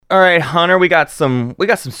All right, Hunter, we got some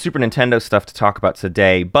Super Nintendo stuff to talk about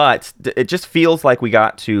today, but it just feels like we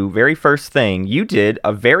got to very first thing. You did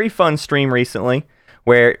a very fun stream recently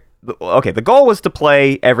where, the goal was to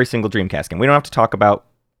play every single Dreamcast game. We don't have to talk about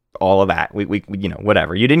all of that. We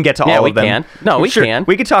whatever. You didn't get to all of them. Can. No, we can.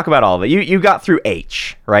 We could talk about all of it. You got through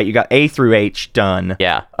H, right? You got A through H done.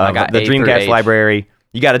 Yeah, I got the A through Dreamcast H. library.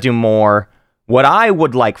 You got to do more. What I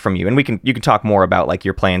would like from you, and you can talk more about like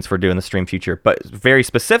your plans for doing the stream future, but very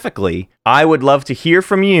specifically, I would love to hear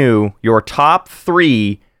from you your top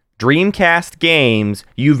 3 Dreamcast games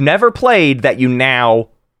you've never played that you now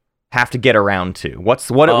have to get around to. What's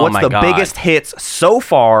the biggest hits so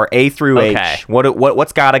far, A through H?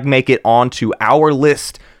 What's got to make it onto our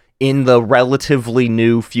list in the relatively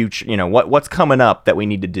new future? What's coming up that we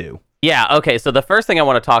need to do? Yeah, okay, so the first thing I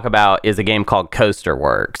want to talk about is a game called Coaster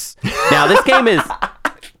Works. Now, this game is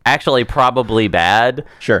actually probably bad.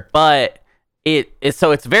 Sure. But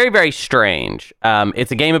it's very, very strange.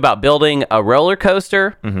 It's a game about building a roller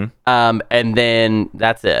coaster, and then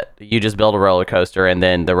that's it. You just build a roller coaster, and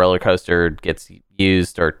then the roller coaster gets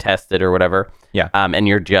used or tested or whatever. Yeah. And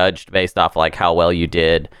you're judged based off like how well you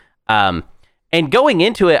did. And going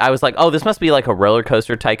into it, I was like, oh, this must be like a Roller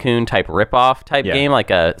Coaster Tycoon type ripoff type game, like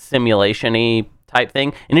a simulation-y type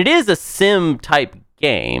thing. And it is a sim type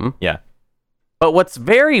game. Yeah. But what's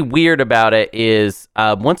very weird about it is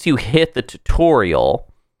once you hit the tutorial,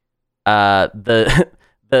 the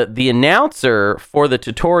announcer for the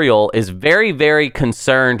tutorial is very, very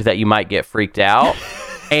concerned that you might get freaked out.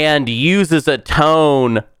 And uses a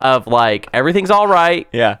tone of like, everything's all right.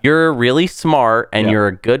 Yeah. You're really smart and you're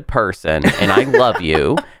a good person and I love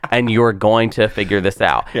you and you're going to figure this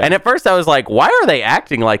out. Yeah. And at first I was like, why are they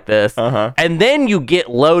acting like this? And then you get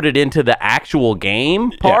loaded into the actual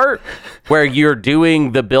game part where you're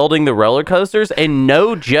doing the building the roller coasters, and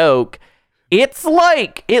no joke, it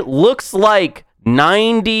looks like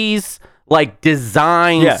 90s like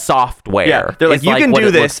design software. Yeah, they're like, you can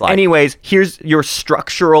do this. Anyways, here's your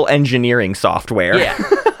structural engineering software. Yeah.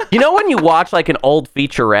 You know when you watch like an old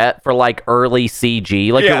featurette for like early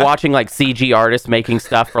CG, like you're watching like CG artists making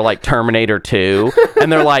stuff for like Terminator 2, and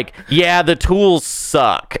they're like, yeah, the tools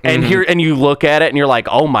suck. And and you look at it and you're like,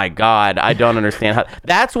 oh my God, I don't understand how.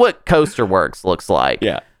 That's what Coaster Works looks like.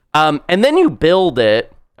 Yeah. And then you build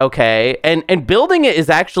it. Okay, and building it is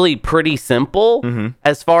actually pretty simple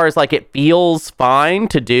as far as like it feels fine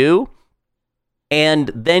to do, and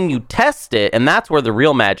then you test it, and that's where the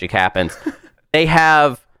real magic happens. They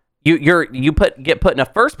have get put in a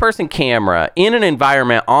first person camera in an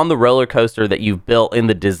environment on the roller coaster that you've built in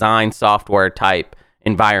the design software type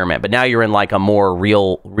environment, but now you're in like a more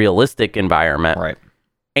realistic environment, right?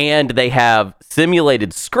 And they have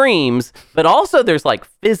simulated screams, but also there's like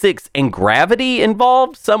physics and gravity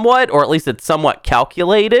involved somewhat, or at least it's somewhat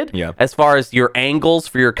calculated as far as your angles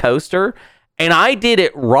for your coaster. And I did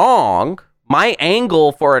it wrong. My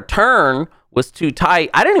angle for a turn was too tight.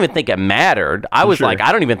 I didn't even think it mattered. I was like,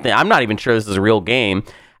 I'm not even sure this is a real game.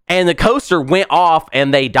 And the coaster went off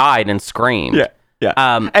and they died and screamed. Yeah.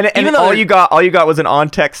 Yeah. And even though all you got was an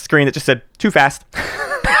on-text screen that just said, too fast.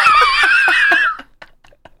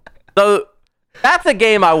 So that's a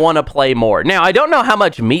game I want to play more. Now, I don't know how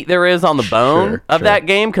much meat there is on the bone of that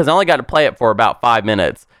game because I only got to play it for about 5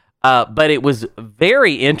 minutes. But it was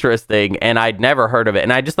very interesting, and I'd never heard of it.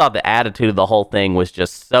 And I just thought the attitude of the whole thing was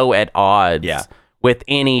just so at odds with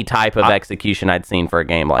any type of execution I'd seen for a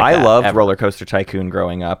game like that. I loved Roller Coaster Tycoon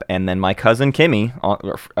growing up, and then my cousin Kimmy,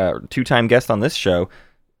 two-time guest on this show,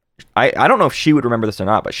 I don't know if she would remember this or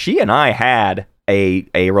not, but she and I had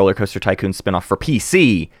a Roller Coaster Tycoon spinoff for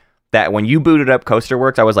PC that when you booted up Coaster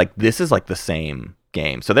Works, I was like, this is like the same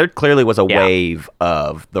game. So there clearly was a wave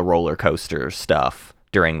of the roller coaster stuff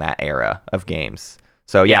during that era of games.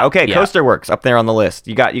 So Coaster Works up there on the list.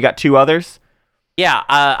 You got 2 others? Yeah,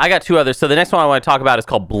 I got 2 others. So the next one I want to talk about is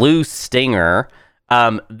called Blue Stinger.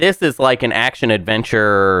 This is like an action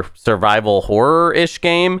adventure survival horror-ish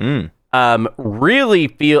game.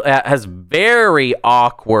 Really has very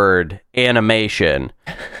awkward animation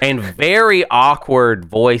and very awkward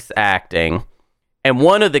voice acting. And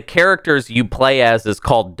one of the characters you play as is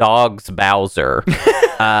called Dogs Bowser.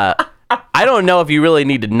 I don't know if you really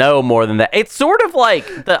need to know more than that. It's sort of like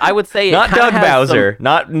I would say not Doug Bowser,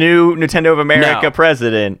 not new Nintendo of America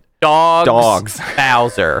president. Dogs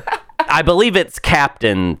Bowser. I believe it's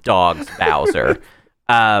Captain Dogs Bowser.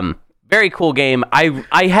 Very cool game.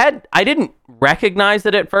 I didn't recognize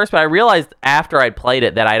it at first, but I realized after I'd played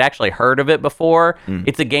it that I'd actually heard of it before.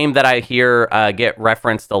 It's a game that I hear get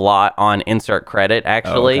referenced a lot on Insert Credit,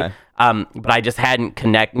 actually. But I just hadn't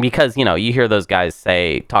connected because, you hear those guys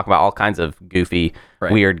talk about all kinds of goofy,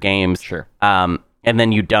 weird games. Sure. And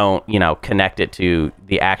then you don't, connect it to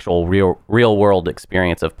the actual real world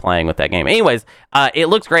experience of playing with that game. Anyways, it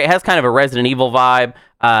looks great. It has kind of a Resident Evil vibe,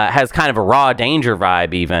 has kind of a Raw Danger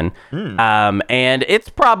vibe even. And it's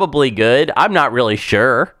probably good. I'm not really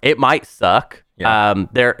sure. It might suck. Yeah.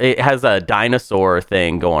 It has a dinosaur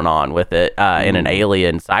thing going on with it, and an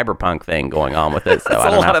alien cyberpunk thing going on with it. So That's I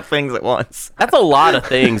don't a lot know. of things at once. That's a lot of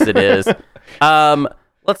things. It is.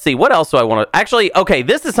 Let's see. What else do I want to? Actually, okay.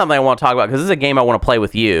 This is something I want to talk about because this is a game I want to play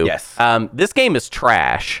with you. Yes. This game is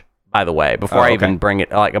trash, by the way. Before I even bring it,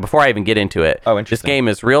 before I even get into it. Oh, interesting. This game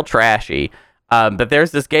is real trashy. But there's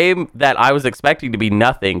this game that I was expecting to be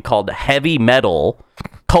nothing called Heavy Metal: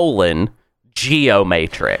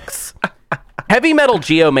 Geomatrix. Heavy Metal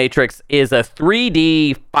Geomatrix is a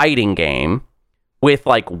 3D fighting game with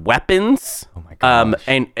weapons,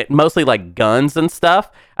 and mostly guns and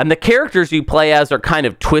stuff. And the characters you play as are kind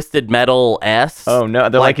of Twisted Metal-esque. Oh no,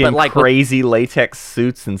 they're in crazy latex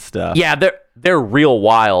suits and stuff. Yeah, they're real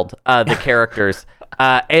wild. The characters.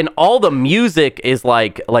 And all the music is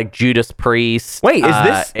like Judas Priest. Wait,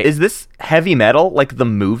 is this Heavy Metal like the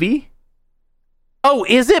movie? Oh,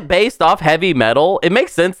 is it based off Heavy Metal? It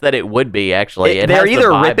makes sense that it would be, actually. They're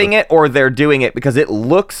either ripping it or they're doing it because it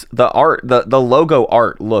looks, the logo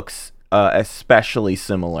art looks especially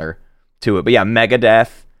similar to it. But yeah,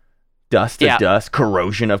 Megadeth, Dust to Dust,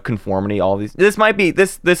 Corrosion of Conformity, all these. This might be,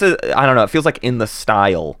 this is, I don't know, it feels like in the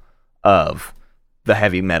style of the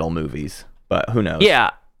Heavy Metal movies, but who knows?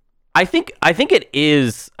 Yeah. I think it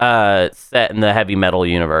is set in the Heavy Metal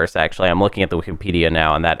universe, actually. I'm looking at the Wikipedia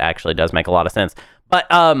now, and that actually does make a lot of sense. But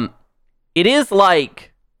it is I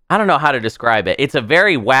don't know how to describe it. It's a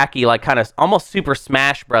very wacky, kind of almost Super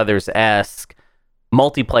Smash Brothers-esque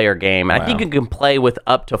multiplayer game. And I think you can play with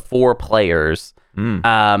up to 4 players.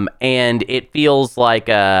 And it feels like,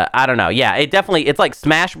 I don't know. Yeah, it's like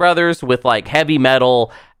Smash Brothers with Heavy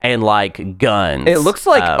Metal and guns. It looks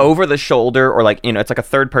like over the shoulder, or it's like a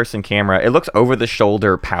third person camera. It looks over the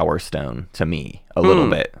shoulder Power Stone to me a little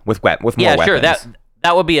bit with more weapons. Yeah, sure.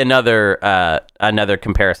 That would be another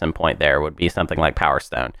comparison point. There would be something like Power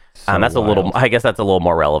Stone. That's wild. I guess that's a little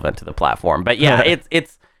more relevant to the platform. But yeah,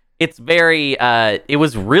 it's very. It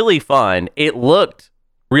was really fun. It looked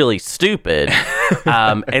really stupid,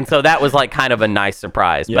 and so that was kind of a nice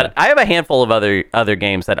surprise. Yeah. But I have a handful of other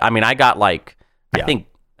games that I got I think.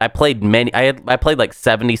 I played many. I played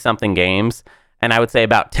 70 something games, and I would say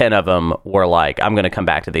about 10 of them were I'm going to come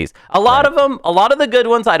back to these. A lot of the good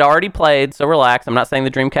ones I'd already played. So relax. I'm not saying the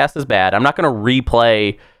Dreamcast is bad. I'm not going to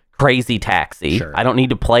replay Crazy Taxi. Sure. I don't need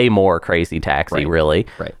to play more Crazy Taxi, really.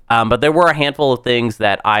 Right. But there were a handful of things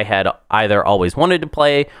that I had either always wanted to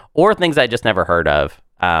play or things I just never heard of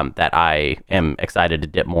that I am excited to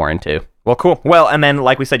dip more into. Well, cool. Well, and then,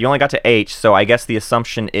 like we said, you only got to H, so I guess the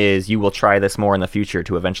assumption is you will try this more in the future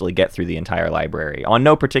to eventually get through the entire library. On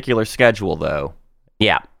no particular schedule, though.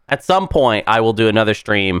 Yeah. At some point, I will do another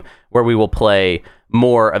stream where we will play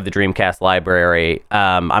more of the Dreamcast library.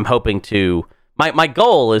 I'm hoping to... My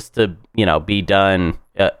goal is to, be done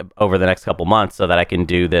over the next couple months so that I can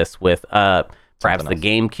do this with... perhaps the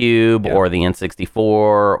GameCube or the N64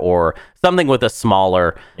 or something with a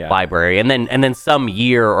smaller library. And then some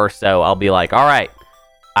year or so, I'll be like, all right,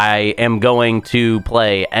 I am going to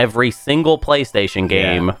play every single PlayStation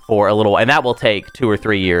game for a little, and that will take 2 or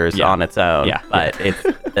 3 years on its own. Yeah. But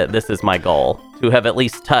this is my goal, to have at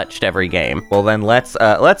least touched every game. Well, then let's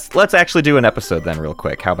actually do an episode then real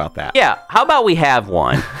quick. How about that? Yeah. How about we have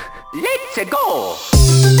one? Let's go.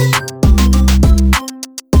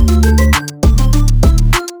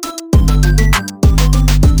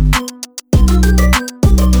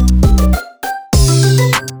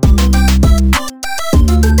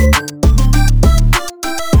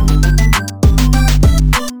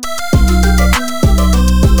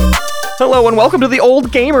 Hello and welcome to the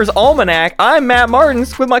Old Gamers Almanac. I'm Matt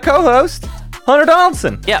Martins with my co-host, Hunter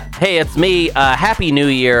Donaldson. Yeah, hey, it's me. Happy New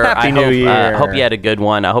Year. Happy New Year. I hope you had a good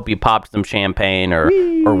one. I hope you popped some champagne or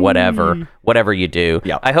whatever you do.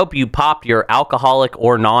 Yep. I hope you popped your alcoholic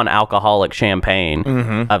or non-alcoholic champagne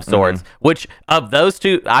of sorts. Which of those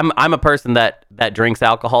two, I'm a person that drinks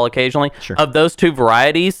alcohol occasionally. Sure. Of those two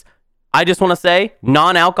varieties, I just want to say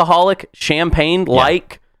non-alcoholic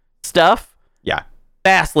champagne-like stuff. Yeah.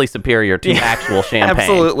 Vastly superior to actual champagne.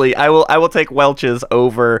 Absolutely. I will take Welch's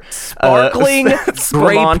over sparkling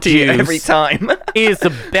grape juice every time. is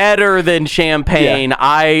better than champagne. Yeah.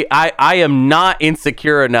 I am not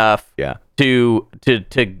insecure enough to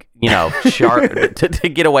shark to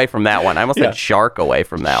get away from that one. I almost said shark away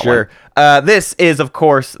from that one. Sure. This is, of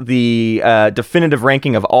course, the definitive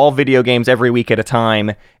ranking of all video games every week at a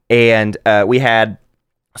time. And we had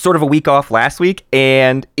sort of a week off last week.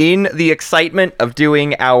 And in the excitement of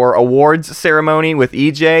doing our awards ceremony with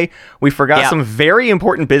EJ, we forgot some very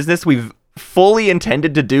important business we've fully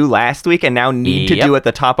intended to do last week and now need to do at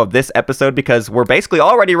the top of this episode because we're basically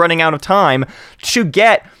already running out of time to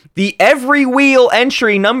get the Every Wheel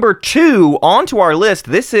entry number 2 onto our list.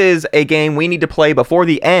 This is a game we need to play before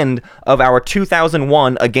the end of our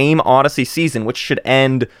 2001 A Game Odyssey season, which should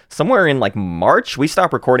end somewhere in like March. We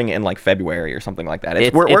stop recording it in like February or something like that.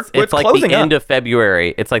 It's like closing the end up. of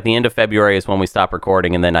February. It's like the end of February is when we stop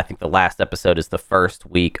recording, and then I think the last episode is the first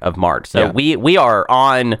week of March. So we are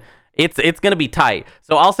on. It's going to be tight.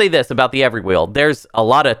 So I'll say this about the Every Wheel. There's a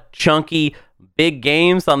lot of chunky big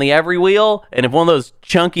games on the Every Wheel, and if one of those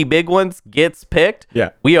chunky big ones gets picked,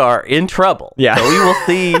 we are in trouble. So we will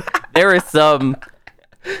see. There is some,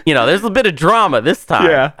 there's a bit of drama this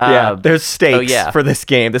time. There's stakes for this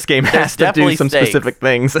game. This game has to do some specific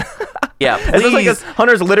things. Please.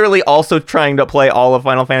 Hunter's literally also trying to play all of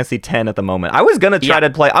Final Fantasy X at the moment. I was gonna try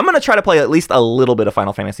to play. I'm gonna try to play at least a little bit of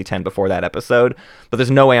Final Fantasy X before that episode, but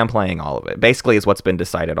there's no way I'm playing all of it. Basically, is what's been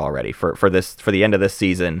decided already for the end of this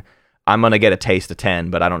season. I'm going to get a taste of 10,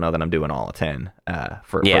 but I don't know that I'm doing all of 10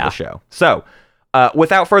 for the show. So,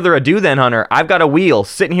 without further ado then, Hunter, I've got a wheel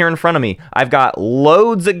sitting here in front of me. I've got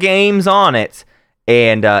loads of games on it,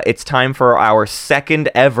 and it's time for our second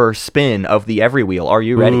ever spin of the Every Wheel. Are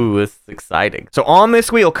you ready? Ooh, this is exciting. So, on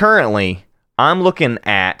this wheel currently, I'm looking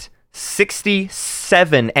at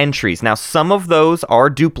 67 entries. Now, some of those are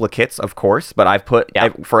duplicates, of course, but I've put,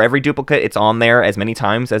 for every duplicate, it's on there as many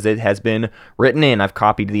times as it has been written in. I've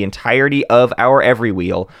copied the entirety of our Every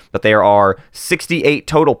Wheel, but there are 68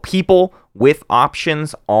 total people with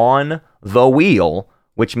options on the wheel,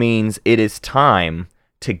 which means it is time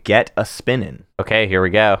to get a spinning. Okay, here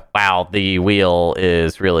we go. Wow, the wheel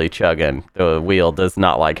is really chugging. The wheel does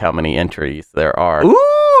not like how many entries there are.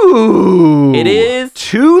 Ooh! It is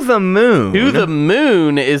To the Moon. To the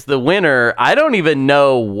Moon is the winner. I don't even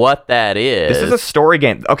know what that is. This is a story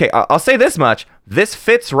game. Okay, I'll say this much. This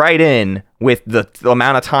fits right in with the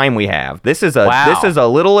amount of time we have. This is a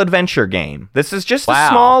little adventure game. This is just a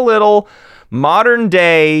small little modern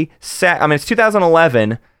day it's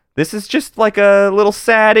 2011. This is just like a little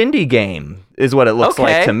sad indie game, is what it looks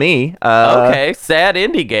like to me. Okay, sad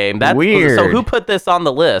indie game. That's weird. So who put this on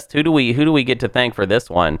the list? Who do we get to thank for this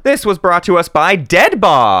one? This was brought to us by Dead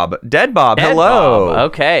Bob. Dead Bob, hello.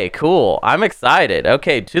 Okay, cool. I'm excited.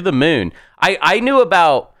 Okay, To the Moon. I knew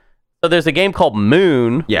about. So there's a game called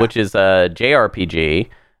Moon, which is a JRPG.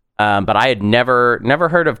 But I had never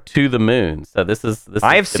heard of To the Moon. So this is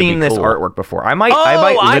I have seen this artwork before. I might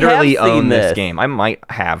literally own this game. I might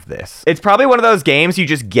have this. It's probably one of those games you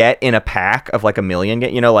just get in a pack of like a million.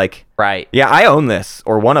 Right. Yeah, I own this,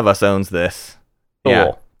 or one of us owns this. Cool.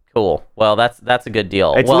 Yeah. Cool. Well, that's a good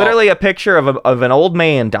deal. It's literally a picture of an old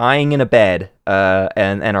man dying in a bed,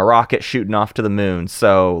 and a rocket shooting off to the moon.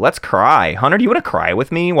 So let's cry. Hunter, do you want to cry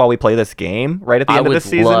with me while we play this game right at the end of this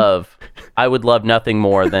season? I would love nothing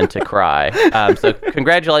more than to cry. So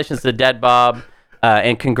congratulations to Dead Bob,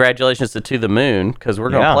 and congratulations to the Moon, because we're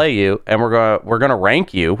gonna play you, and we're gonna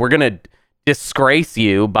rank you. We're gonna disgrace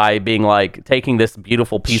you by being like taking this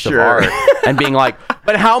beautiful piece of art and being like,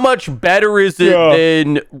 but how much better is it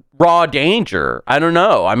than Raw Danger? I don't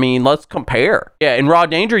know. I mean, let's compare. Yeah, in Raw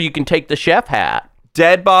Danger, you can take the chef hat.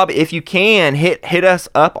 Dead Bob, if you can, hit us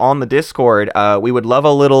up on the Discord. We would love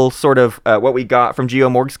a little sort of what we got from Geo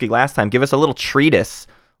Morgsky last time. Give us a little treatise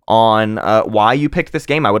on why you picked this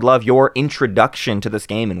game. I would love your introduction to this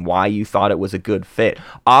game and why you thought it was a good fit.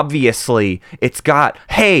 Obviously, it's got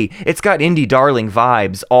indie darling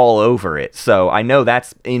vibes all over it. So I know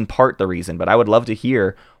that's in part the reason, but I would love to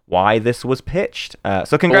hear why this was pitched.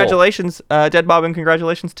 So congratulations, Dead Bob, and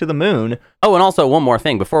congratulations To the Moon. Oh, and also one more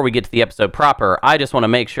thing. Before we get to the episode proper, I just want to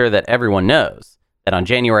make sure that everyone knows that on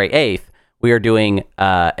January 8th, we are doing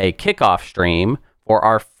a kickoff stream for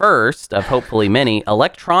our first of hopefully many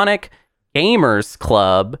Electronic Gamers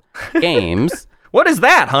Club games. What is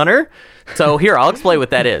that, Hunter? So here, I'll explain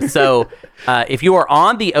what that is. So if you are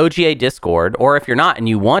on the OGA Discord, or if you're not and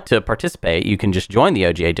you want to participate, you can just join the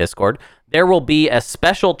OGA Discord. There will be a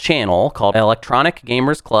special channel called Electronic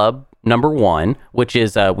Gamers Club #1, which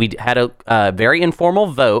is, we had a very informal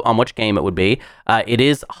vote on which game it would be. It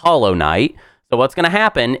is Hollow Knight. So what's going to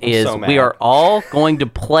happen is we are all going to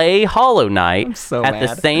play Hollow Knight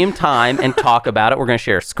the same time and talk about it. We're going to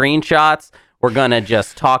share screenshots. We're going to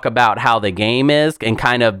just talk about how the game is and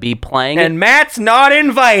kind of be playing it. And Matt's not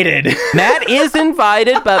invited. Matt is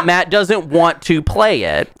invited, but Matt doesn't want to play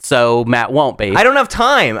it, so Matt won't be. I don't have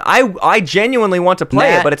time. I genuinely want to play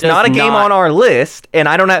Matt it, but it's does not a game not- on our list, and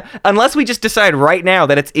I don't have, unless we just decide right now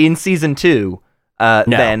that it's in season 2.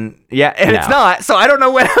 Then yeah, and it's No. not. So I don't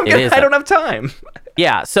know when isn't. I don't have time.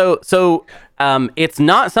 Yeah, so it's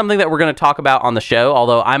not something that we're going to talk about on the show,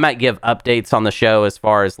 although I might give updates on the show as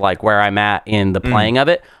far as like where I'm at in the playing of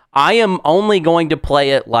it. I am only going to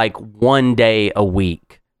play it like one day a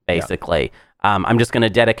week, basically. I'm just going to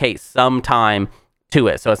dedicate some time to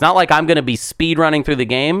it. So it's not like I'm going to be speed running through the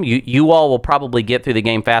game. You all will probably get through the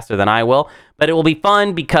game faster than I will, but it will be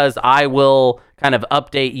fun because I will kind of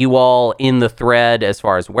update you all in the thread as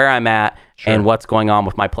far as where I'm at and what's going on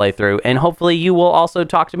with my playthrough. And hopefully you will also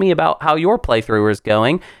talk to me about how your playthrough is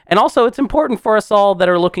going. And also it's important for us all that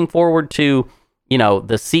are looking forward to, you know,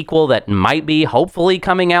 the sequel that might be hopefully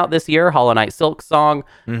coming out this year, Hollow Knight Silksong,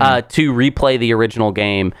 to replay the original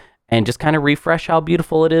game and just kind of refresh how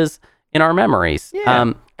beautiful it is in our memories.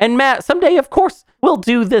 Yeah. And Matt, someday, of course, we'll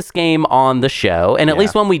do this game on the show. And at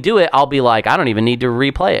least when we do it, I'll be like, I don't even need to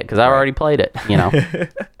replay it because I already played it, you know?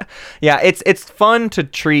 Yeah, it's fun to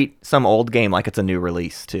treat some old game like it's a new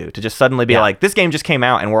release too. To just suddenly be like, this game just came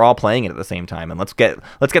out and we're all playing it at the same time, and let's get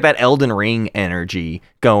that Elden Ring energy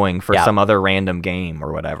going for some other random game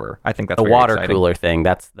or whatever. I think that's The very water exciting. cooler thing.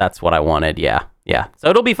 That's what I wanted. Yeah. So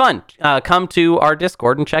it'll be fun. Come to our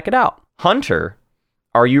Discord and check it out. Hunter,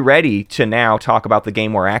 are you ready to now talk about the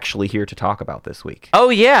game we're actually here to talk about this week? Oh,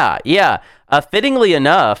 yeah. Fittingly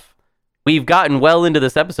enough, we've gotten well into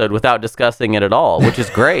this episode without discussing it at all, which is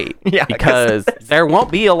great. Yeah, because there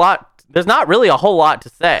won't be a lot. There's not really a whole lot to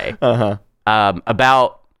say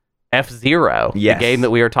about F-Zero, Yes. the game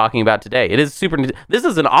that we are talking about today. It is This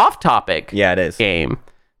is an off-topic Yeah, it is. game.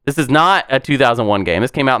 This is not a 2001 game. This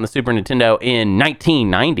came out in the Super Nintendo in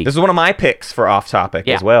 1990. This is one of my picks for off topic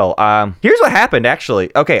Yeah. as well. Here's what happened, actually.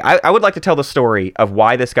 Okay, I would like to tell the story of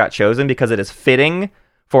why this got chosen because it is fitting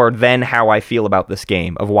for then how I feel about this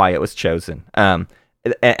game, of why it was chosen. And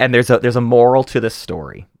there's a moral to this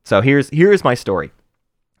story. So here's my story.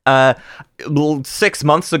 6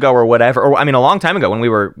 months ago or whatever, or I mean a long time ago when we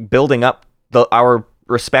were building up our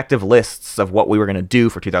respective lists of what we were going to do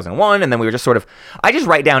for 2001, and then we were just I just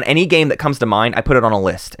write down any game that comes to mind, I put it on a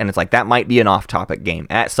list, and it's like that might be an off-topic game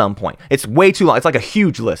at some point. It's way too long. It's like a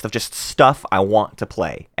huge list of just stuff I want to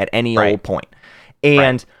play at any old point.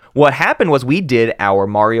 And what happened was we did our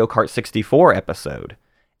Mario Kart 64 episode,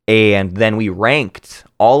 and then we ranked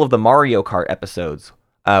all of the Mario Kart episodes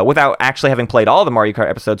without actually having played all the Mario Kart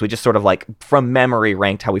episodes. We just sort of like from memory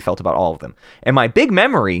ranked how we felt about all of them. And my big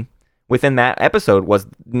memory within that episode was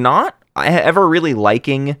not ever really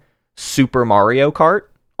liking Super Mario Kart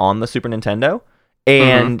on the Super Nintendo.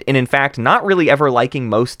 And in fact, not really ever liking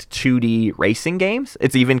most 2D racing games.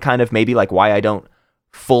 It's even kind of maybe like why I don't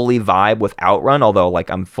fully vibe with Outrun, although like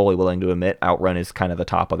I'm fully willing to admit Outrun is kind of the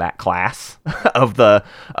top of that class of the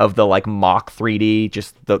like mock 3D,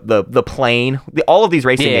 just the plane. All of these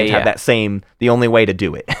racing games have that same, the only way to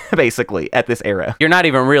do it basically at this era. You're not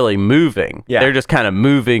even really moving. Yeah. They're just kind of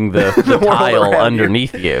moving the tile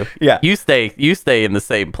underneath you. Yeah. You stay in the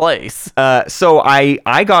same place. So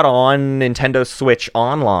I got on Nintendo Switch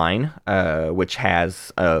Online, which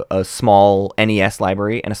has a small NES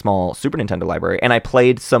library and a small Super Nintendo library, and I played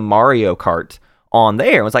some Mario Kart on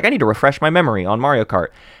there. I was like, I need to refresh my memory on Mario Kart.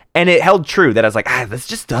 And it held true that I was like, this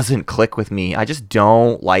just doesn't click with me. I just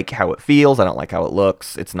don't like how it feels. I don't like how it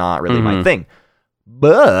looks. It's not really my thing.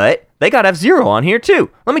 But they got F-Zero on here too.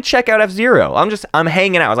 Let me check out F-Zero. I'm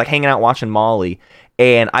hanging out. I was like hanging out watching Molly,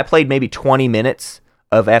 and I played maybe 20 minutes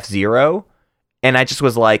of F-Zero, and I just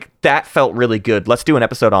was like, that felt really good. Let's do an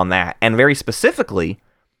episode on that. And very specifically,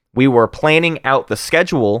 we were planning out the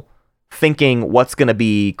schedule thinking what's going to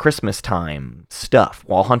be Christmas time stuff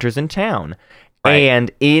while Hunter's in town. Right.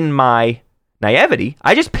 And in my naivety,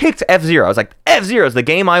 I just picked F-Zero. I was like, F-Zero is the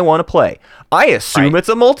game I want to play. I assume it's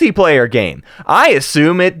a multiplayer game. I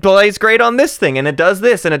assume it plays great on this thing, and it does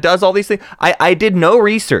this, and it does all these things. I did no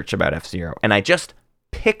research about F-Zero, and I just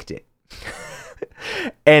picked it.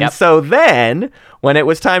 And so then, when it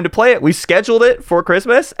was time to play it, we scheduled it for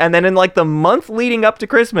Christmas, and then in like the month leading up to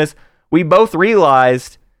Christmas, we both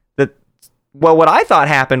realized that, well, what I thought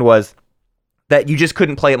happened was that you just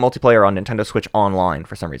couldn't play it multiplayer on Nintendo Switch Online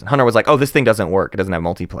for some reason. Hunter was like, oh, this thing doesn't work. It doesn't have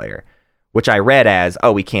multiplayer. which I read as,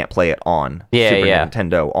 oh, we can't play it on Super yeah.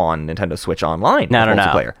 Nintendo on Nintendo Switch Online. No.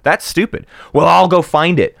 multiplayer. That's stupid. Well, I'll go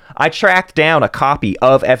find it. I tracked down a copy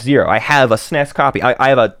of F-Zero. I have a SNES copy. I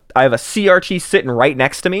have a CRT sitting right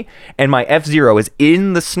next to me, and my F-Zero is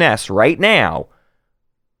in the SNES right now.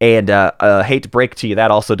 And hate to break to you,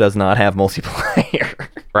 that also does not have multiplayer.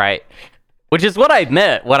 Right. Which is what I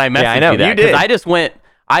meant when I messaged I know, you that. you did. I just went...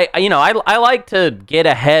 I like to get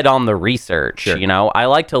ahead on the research. Sure. I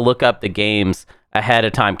like to look up the games ahead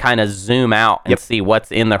of time, kind of zoom out and see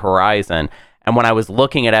what's in the horizon. And when I was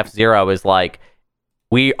looking at F-Zero, I was like,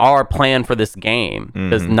 our plan for this game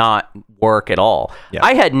does not work at all. Yeah.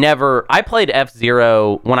 I played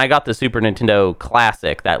F-Zero when I got the Super Nintendo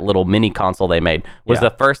Classic, that little mini console they made, was the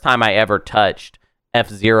first time I ever touched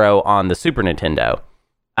F-Zero on the Super Nintendo.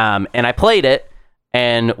 And I played it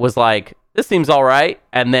and was like, this seems all right,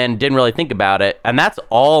 and then didn't really think about it. And that's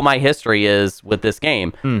all my history is with this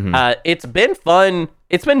game. It's been fun.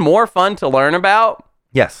 It's been more fun to learn about.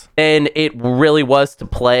 Yes. And it really was to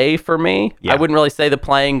play for me. Yeah. I wouldn't really say the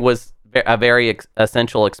playing was a very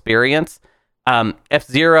essential experience.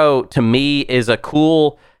 F-Zero, to me, is a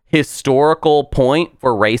cool historical point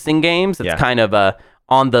for racing games. It's kind of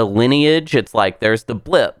on the lineage. It's like there's the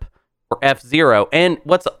blip for F-Zero. And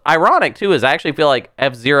what's ironic, too, is I actually feel like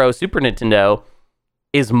F-Zero Super Nintendo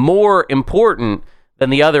is more important than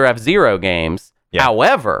the other F-Zero games. Yeah.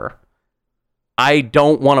 However, I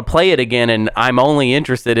don't want to play it again, and I'm only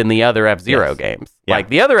interested in the other F-Zero games. Yeah. Like,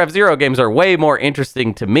 the other F-Zero games are way more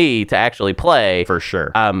interesting to me to actually play. For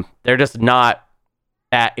sure. They're just not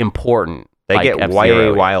that important. They like get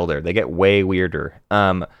F-Zero way wilder. They get way weirder.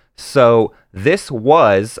 So this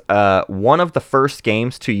was one of the first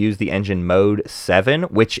games to use the engine Mode 7,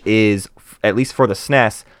 which is, at least for the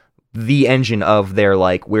SNES, the engine of their,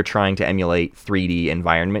 like, we're trying to emulate 3D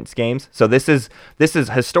environments games. So this is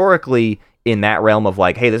historically in that realm of,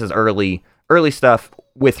 like, hey, this is early stuff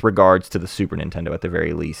with regards to the Super Nintendo at the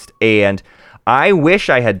very least. And I wish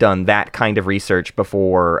I had done that kind of research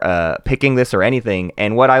before picking this or anything.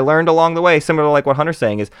 And what I learned along the way, similar to like what Hunter's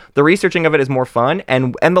saying, is the researching of it is more fun.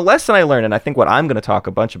 And the lesson I learned, and I think what I'm going to talk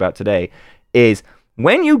a bunch about today, is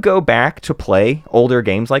when you go back to play older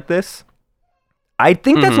games like this, I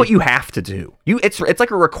think that's what you have to do. It's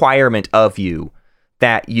like a requirement of you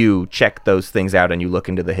that you check those things out and you look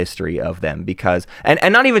into the history of them, because and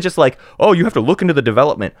not even just like, oh, you have to look into the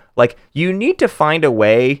development. Like, you need to find a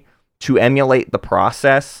way to emulate the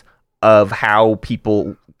process of how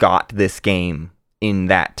people got this game in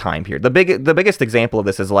that time period. The biggest example of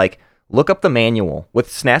this is, like, look up the manual with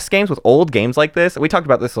SNES games, with old games like this. We talked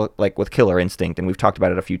about this like with Killer Instinct, and we've talked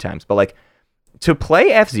about it a few times, but like, to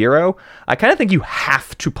play F-Zero, I kind of think you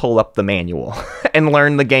have to pull up the manual and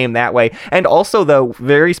learn the game that way. And also, though,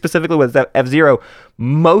 very specifically with F-Zero,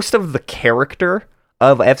 most of the character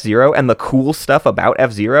of F-Zero and the cool stuff about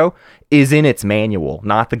F-Zero is in its manual,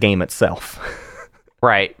 not the game itself.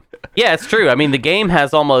 Right. Yeah, it's true. I mean, the game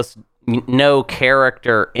has almost no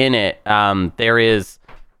character in it. There is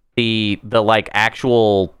the like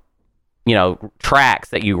actual, tracks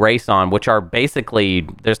that you race on, which are basically,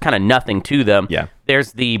 there's kind of nothing to them. Yeah.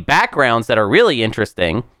 There's the backgrounds that are really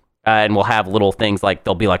interesting, and we'll have little things like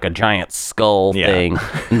there'll be like a giant skull thing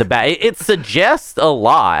in the back. It suggests a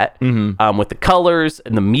lot with the colors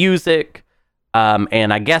and the music,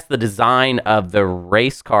 and I guess the design of the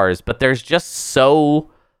race cars, but there's just so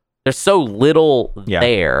little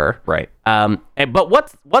there. Right. But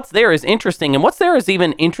what's there is interesting, and what's there is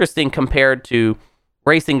even interesting compared to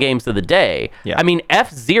racing games of the day. Yeah. I mean,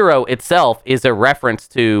 F-Zero itself is a reference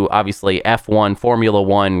to, obviously, F1 Formula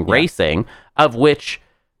One racing, of which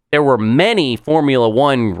there were many Formula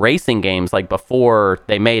One racing games like before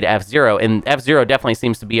they made F-Zero, and F-Zero definitely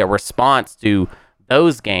seems to be a response to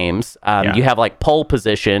those games. You have like Pole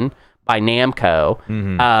Position by Namco,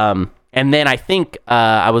 and then I think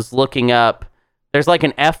I was looking up, there's like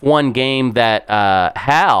an F1 game that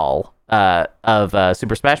HAL of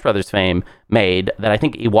Super Smash Brothers fame made, that I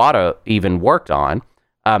think Iwata even worked on,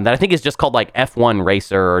 that I think is just called like F1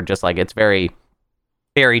 Racer, or just like, it's very,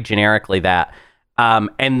 very generically that.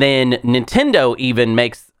 And then Nintendo even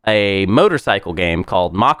makes a motorcycle game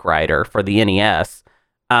called Mach Rider for the NES,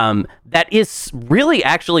 that is really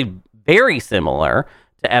actually very similar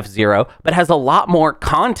to F-Zero, but has a lot more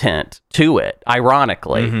content to it,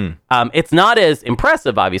 ironically. It's not as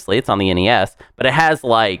impressive, obviously, it's on the NES, but it has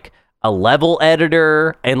like a level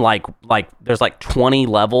editor, and like there's like 20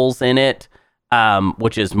 levels in it,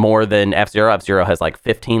 which is more than F-Zero. F-Zero has like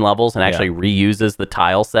 15 levels and actually reuses the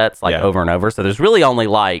tile sets like over and over. So there's really only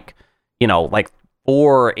like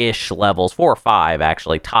 4-ish levels, 4 or 5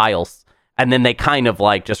 actually tiles, and then they kind of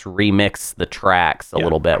like just remix the tracks a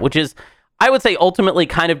little bit, which is, I would say, ultimately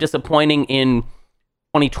kind of disappointing in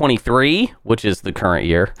 2023, which is the current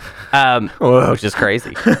year, which is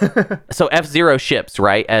crazy. So F-Zero ships,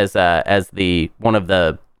 right, as the one of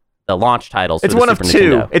the launch titles. It's for one the of Super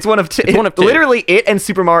two. Nintendo. It's one of two. It's one of two. Literally, it and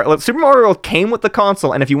Super Mario. Super Mario World came with the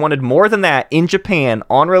console, and if you wanted more than that in Japan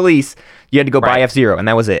on release, you had to go buy F-Zero, and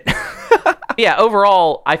that was it. Yeah,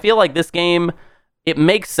 overall, I feel like this game, it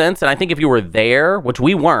makes sense, and I think if you were there, which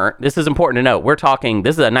we weren't, this is important to note. We're talking,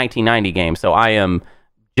 this is a 1990 game, so I am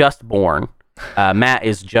just born. Matt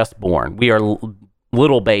is just born. We are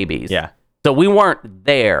little babies. Yeah. So we weren't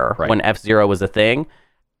there when F-Zero was a thing,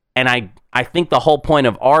 and I think the whole point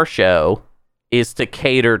of our show is to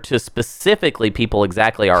cater to specifically people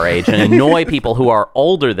exactly our age and annoy people who are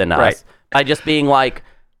older than us by just being like,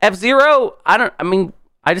 F-Zero,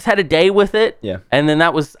 I just had a day with it. Yeah. And then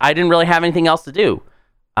I didn't really have anything else to do.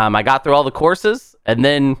 I got through all the courses, and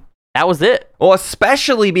then that was it. Well,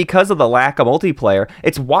 especially because of the lack of multiplayer.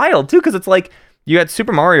 It's wild, too, because it's like you had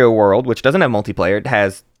Super Mario World, which doesn't have multiplayer. It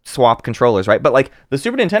has swap controllers, right? But like the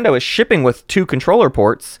Super Nintendo is shipping with 2 controller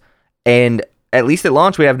ports, and at least at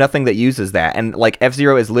launch, we have nothing that uses that. And like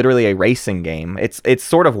F-Zero is literally a racing game. It's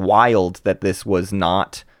sort of wild that this was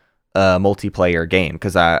not a multiplayer game.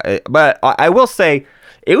 But I will say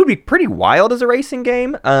it would be pretty wild as a racing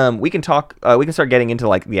game. We can start getting into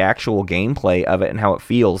like the actual gameplay of it and how it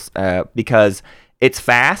feels because it's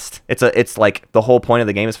fast. It's like the whole point of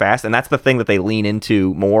the game is fast, and that's the thing that they lean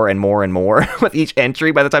into more and more and more with each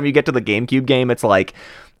entry. By the time you get to the GameCube game, it's like,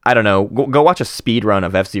 I don't know, go watch a speed run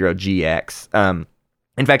of F-Zero GX.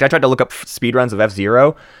 In fact, I tried to look up speed runs of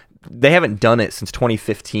F-Zero. They haven't done it since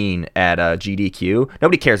 2015 at GDQ.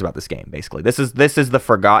 Nobody cares about this game, basically. This is the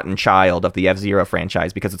forgotten child of the F-Zero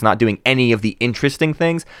franchise because it's not doing any of the interesting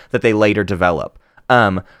things that they later develop.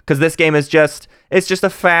 Because this game is just a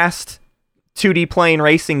fast 2D plane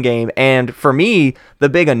racing game, and for me, the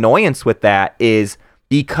big annoyance with that is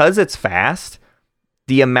because it's fast,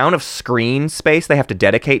 the amount of screen space they have to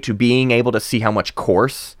dedicate to being able to see how much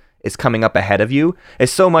course is coming up ahead of you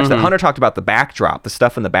is so much that Hunter talked about the backdrop, the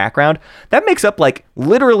stuff in the background. That makes up like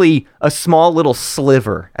literally a small little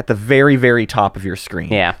sliver at the very, very top of your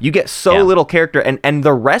screen. Yeah. You get so little character, and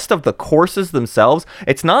the rest of the courses themselves,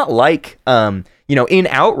 it's not like, in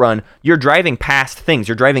Outrun, you're driving past things.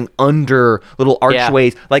 You're driving under little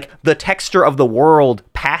archways. Like, the texture of the world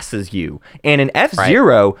passes you. And in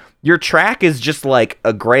F-Zero, your track is just like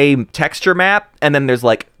a gray texture map, and then there's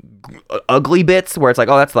like ugly bits where it's like,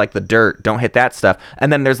 oh, that's like the dirt, don't hit that stuff,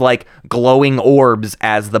 and then there's like glowing orbs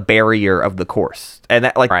as the barrier of the course, and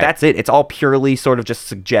that's it. It's all purely sort of just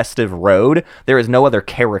suggestive road. There is no other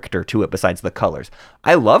character to it besides the colors.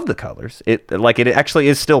 I love the colors. It actually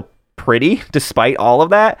is still pretty despite all of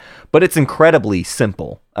that, but it's incredibly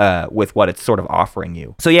simple with what it's sort of offering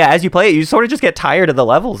you. So yeah, as you play it, you sort of just get tired of the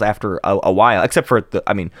levels after a while, except for we'll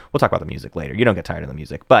talk about the music later. You don't get tired of the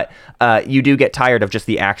music, but you do get tired of just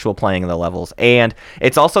the actual playing of the levels. And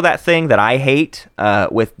it's also that thing that I hate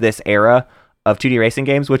with this era of 2D racing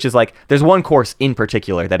games, which is like, there's one course in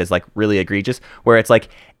particular that is like really egregious, where it's like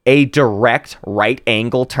a direct right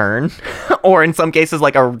angle turn, or in some cases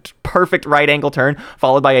like a perfect right angle turn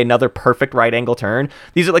followed by another perfect right angle turn.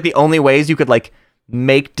 These are like the only ways you could like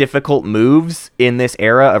make difficult moves in this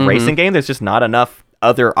era of racing game. There's just not enough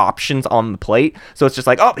other options on the plate, so it's just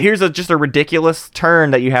like, oh, here's just a ridiculous turn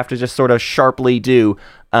that you have to just sort of sharply do.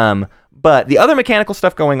 But the other mechanical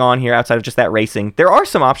stuff going on here outside of just that racing, there are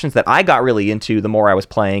some options that I got really into the more I was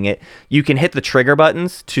playing it. You can hit the trigger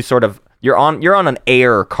buttons to sort of, you're on an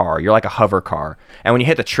air car. You're like a hover car. And when you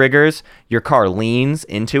hit the triggers, your car leans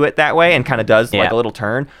into it that way and kind of does like a little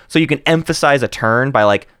turn. So you can emphasize a turn by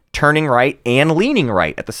like turning right and leaning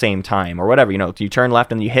right at the same time, or whatever. You turn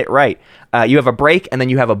left and you hit right. You have a brake, and then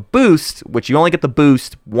you have a boost, which you only get the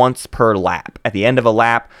boost once per lap. At the end of a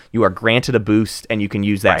lap, you are granted a boost, and you can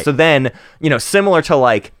use that. Right. So then, similar to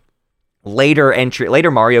like later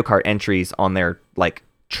Mario Kart entries on their like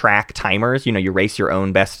track timers, you race your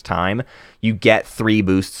own best time, you get 3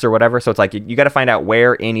 boosts or whatever. So it's like you got to find out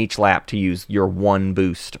where in each lap to use your 1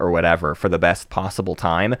 boost or whatever for the best possible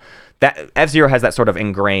time. That F-Zero has that sort of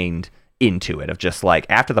ingrained into it of just like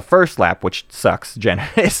after the first lap, which sucks,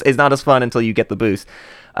 is not as fun until you get the boost,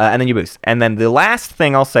 and then you boost. And then the last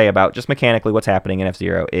thing I'll say about just mechanically what's happening in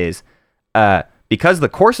F-Zero is because the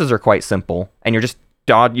courses are quite simple and you're just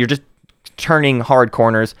turning hard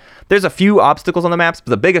corners, there's a few obstacles on the maps, but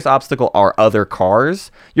the biggest obstacle are other cars.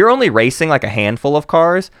 You're only racing like a handful of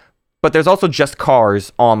cars, but there's also just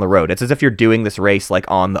cars on the road. It's as if you're doing this race like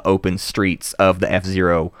on the open streets of the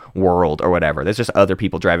F-Zero world or whatever. There's just other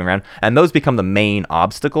people driving around, and those become the main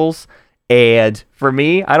obstacles. And for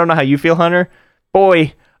me, I don't know how you feel, Hunter.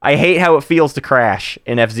 Boy, I hate how it feels to crash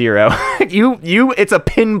in F-Zero. It's a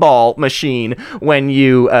pinball machine when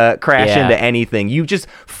you crash into anything. You just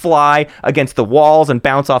fly against the walls and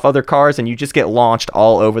bounce off other cars, and you just get launched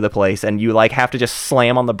all over the place, and you like have to just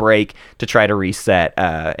slam on the brake to try to reset.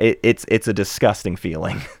 It's a disgusting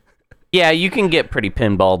feeling. Yeah, you can get pretty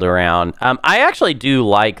pinballed around. I actually do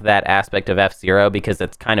like that aspect of F-Zero because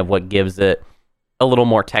it's kind of what gives it a little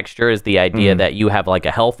more texture, is the idea that you have like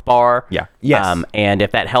a health bar. Yeah. Yes. And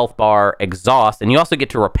if that health bar exhausts, and you also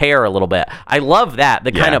get to repair a little bit. I love that.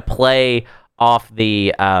 The kind of play off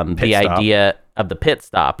the idea of the pit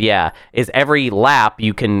stop. Yeah. Is every lap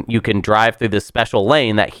you can drive through this special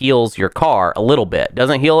lane that heals your car a little bit.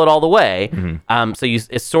 Doesn't heal it all the way. So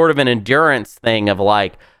it's sort of an endurance thing of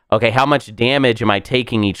like, okay, how much damage am I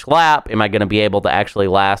taking each lap? Am I going to be able to actually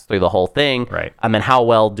last through the whole thing? Right. And how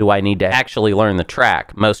well do I need to actually learn the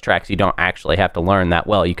track? Most tracks you don't actually have to learn that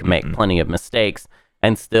well. You can make plenty of mistakes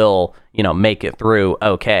and still, make it through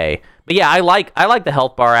okay. But yeah, I like the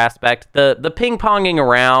health bar aspect. The ping-ponging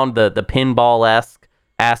around, the pinball-esque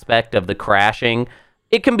aspect of the crashing,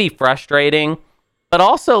 it can be frustrating, but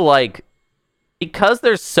also like because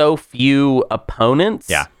there's so few opponents.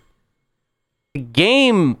 Yeah. The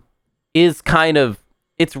game is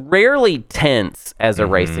it's rarely tense as a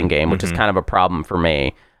racing game, which is kind of a problem for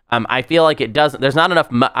me. I feel like there's not enough,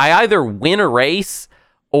 I either win a race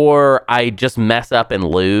or I just mess up and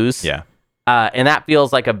lose. Yeah. And that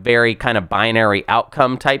feels like a very kind of binary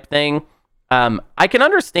outcome type thing. I can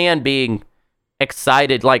understand being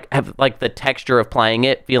excited, have the texture of playing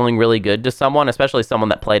it feeling really good to someone, especially someone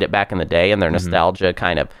that played it back in the day and their nostalgia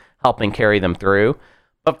kind of helping carry them through.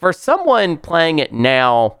 But for someone playing it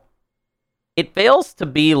now, it fails to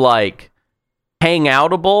be like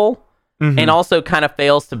hangoutable and also kind of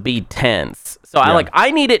fails to be tense. So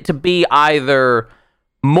I need it to be either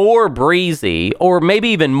more breezy or maybe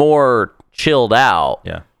even more chilled out.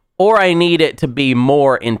 Yeah. Or I need it to be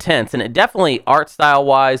more intense. And it definitely, art style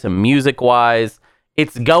wise and music wise,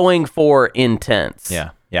 it's going for intense.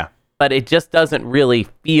 Yeah. Yeah. But it just doesn't really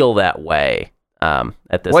feel that way.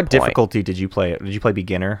 At this what point. difficulty did you play? Did you play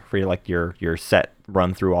beginner for your set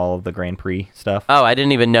run through all of the Grand Prix stuff? Oh, I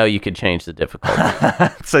didn't even know you could change the difficulty.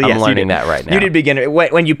 So yes, I'm learning that right now. You did beginner.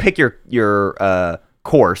 When you pick your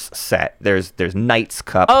course set, there's Knight's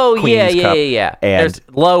Cup. Oh, Queen's Cup, yeah. And there's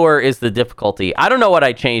lower is the difficulty. I don't know what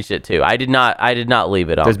I changed it to. I did not leave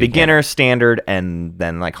it on. There's beginner, standard, and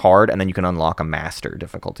then like hard, and then you can unlock a master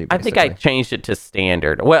difficulty. Basically. I think I changed it to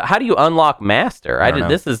standard. Well, how do you unlock master? I don't know.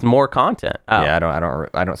 This is more content. Oh. Yeah,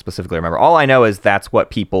 I don't specifically remember. All I know is that's what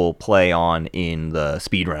people play on in the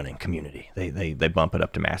speedrunning community. They bump it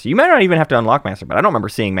up to master. You might not even have to unlock master, but I don't remember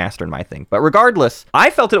seeing master in my thing. But regardless, I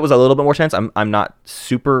felt it was a little bit more tense. I'm not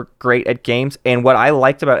super great at games, and what I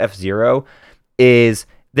liked about F-Zero is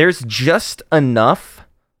there's just enough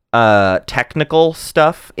technical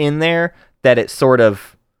stuff in there that it sort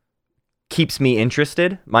of keeps me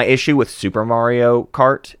interested. My issue with Super Mario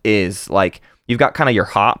Kart is like you've got kind of your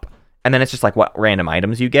hop, and then it's just like what random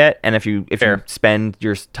items you get, and if you spend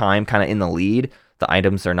your time kind of in the lead, the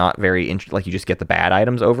items are not very like you just get the bad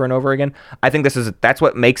items over and over again. I think that's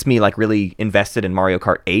what makes me like really invested in Mario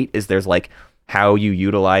Kart 8 is there's like how you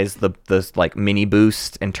utilize the like mini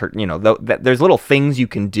boost and there's little things you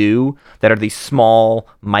can do that are these small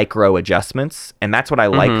micro adjustments, and that's what I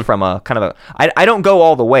like from a kind of I don't go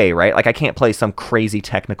all the way, right? Like I can't play some crazy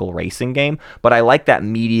technical racing game, but I like that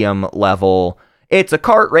medium level. It's a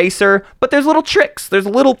kart racer, but there's little tricks. There's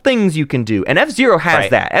little things you can do. And F-Zero has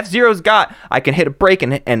that. F-Zero's got, I can hit a brake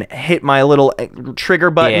and hit my little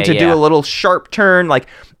trigger button to do a little sharp turn. Like,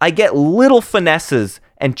 I get little finesses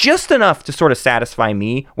and just enough to sort of satisfy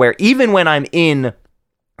me, where even when I'm in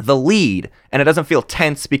the lead and it doesn't feel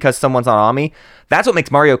tense because someone's not on me, that's what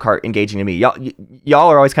makes Mario Kart engaging to me. Y'all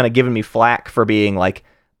are always kind of giving me flack for being like,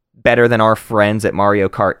 better than our friends at Mario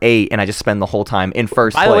Kart 8, and I just spend the whole time in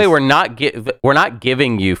first place. By the way, we're not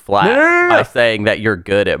giving you flack by saying that you're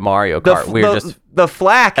good at Mario Kart. The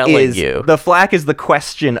flack is the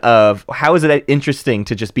question of how is it interesting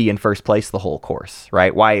to just be in first place the whole course,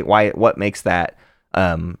 right? What makes that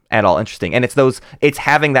at all interesting? And it's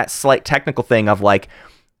having that slight technical thing of like,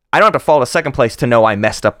 I don't have to fall to second place to know I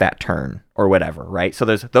messed up that turn or whatever, right? So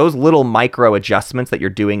there's those little micro adjustments that you're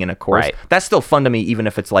doing in a course. Right. That's still fun to me, even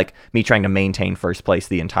if it's like me trying to maintain first place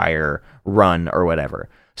the entire run or whatever.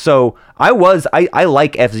 So I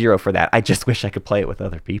like F-Zero for that. I just wish I could play it with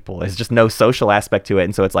other people. There's just no social aspect to it,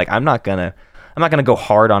 and so it's like I'm not gonna go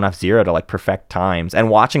hard on F-Zero to like perfect times. And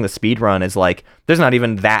watching the speed run is like there's not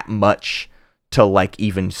even that much to like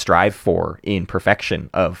even strive for in perfection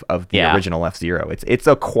of the original F-Zero. It's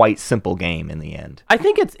a quite simple game in the end. I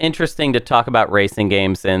think it's interesting to talk about racing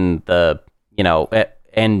games in the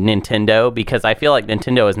and Nintendo, because I feel like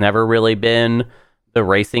Nintendo has never really been the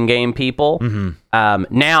racing game people.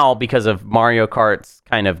 Now, because of Mario Kart's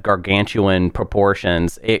kind of gargantuan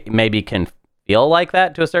proportions, it maybe can feel like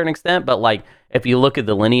that to a certain extent. But like, if you look at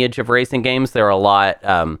the lineage of racing games, there are a lot.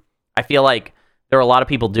 I feel like there are a lot of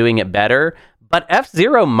people doing it better. But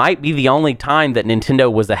F-Zero might be the only time that Nintendo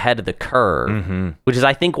was ahead of the curve, which is,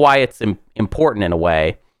 I think, why it's important in a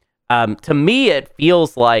way. To me, it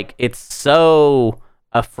feels like it's so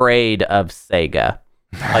afraid of Sega.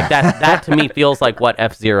 Like that to me feels like what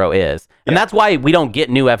F-Zero is. And that's why we don't get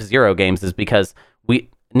new F-Zero games, is because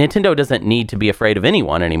Nintendo doesn't need to be afraid of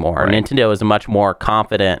anyone anymore. Right. Nintendo is much more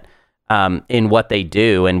confident in what they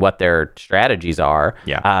do and what their strategies are,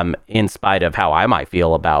 in spite of how I might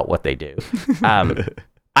feel about what they do.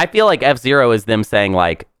 I feel like F-Zero is them saying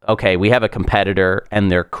like, okay, we have a competitor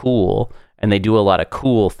and they're cool and they do a lot of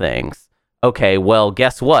cool things. Okay, well,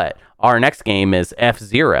 guess what? Our next game is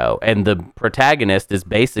F-Zero, and the protagonist is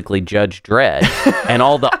basically Judge Dredd, and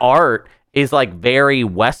all the art is like very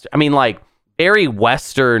very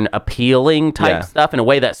Western appealing type stuff in a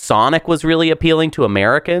way that Sonic was really appealing to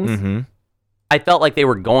Americans. I felt like they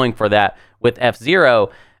were going for that with F-Zero,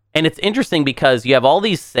 and it's interesting because you have all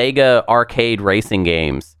these Sega arcade racing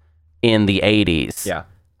games in the 80s.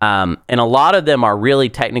 And a lot of them are really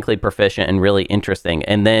technically proficient and really interesting,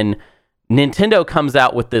 and then Nintendo comes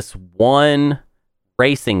out with this one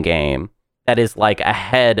racing game that is like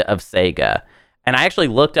ahead of Sega. And I actually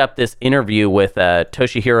looked up this interview with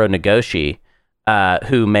Toshihiro Nagoshi,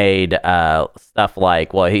 who made stuff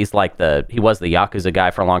like, well, he was the Yakuza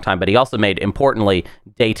guy for a long time, but he also made, importantly,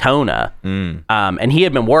 Daytona. And he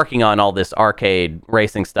had been working on all this arcade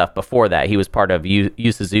racing stuff before that. He was part of Yu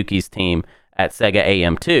Suzuki's team at Sega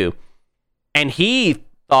AM2. And he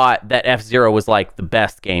thought that F-Zero was like the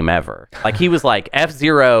best game ever. Like he was like,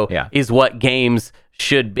 F-Zero is what games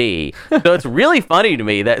should be. So it's really funny to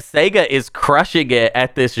me that Sega is crushing it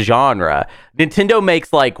at this genre. Nintendo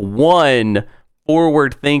makes like one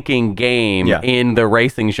forward-thinking game in the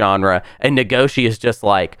racing genre, and Nagoshi is just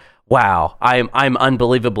like, wow, I'm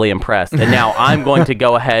unbelievably impressed. And now I'm going to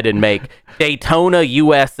go ahead and make Daytona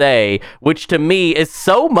USA, which to me is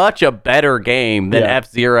so much a better game than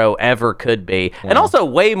F-Zero ever could be. And also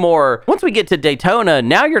way more, once we get to Daytona,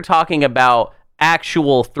 now you're talking about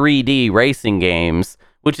actual 3D racing games,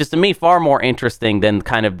 which is to me far more interesting than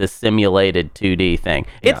kind of the simulated 2D thing.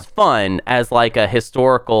 It's fun as like a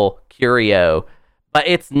historical curio, but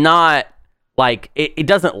it's not like, it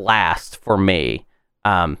doesn't last for me.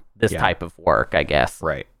 This type of work, I guess.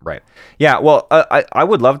 Right. Yeah, well, I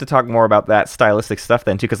would love to talk more about that stylistic stuff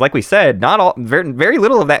then, too, because like we said, very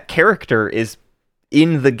little of that character is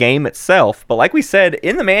in the game itself. But like we said,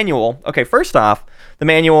 in the manual, okay, first off, the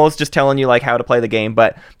manual is just telling you like how to play the game,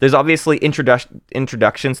 but there's obviously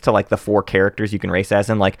introductions to like the 4 characters you can race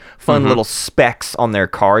as, and like fun little specs on their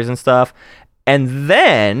cars and stuff. And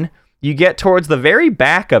then you get towards the very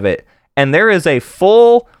back of it, and there is a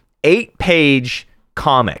full 8-page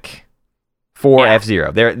comic for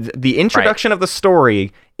F-Zero. The introduction of the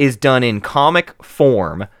story is done in comic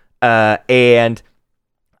form, and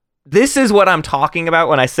this is what I'm talking about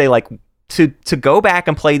when I say like to go back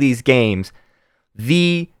and play these games.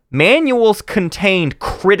 The manuals contained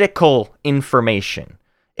critical information.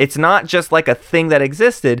 It's not just like a thing that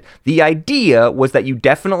existed. The idea was that you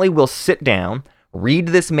definitely will sit down, read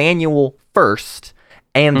this manual first,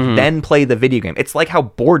 and then play the video game. It's like how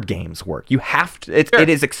board games work. You have to. It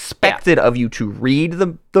is expected of you to read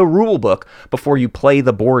the rule book before you play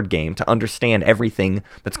the board game to understand everything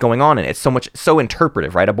that's going on in it. It's so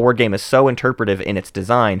interpretive, right? A board game is so interpretive in its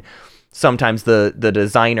design. Sometimes the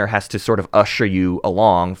designer has to sort of usher you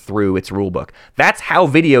along through its rule book. That's how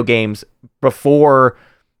video games before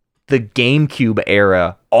the GameCube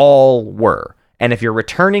era all were. And if you're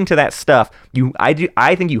returning to that stuff, I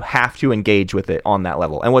think you have to engage with it on that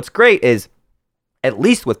level. And what's great is, at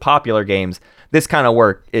least with popular games, this kind of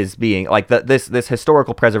work is being like this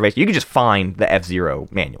historical preservation. You can just find the F-Zero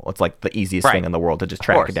manual. It's like the easiest thing in the world to just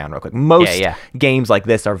track it down real quick. Most games like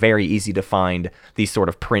this are very easy to find these sort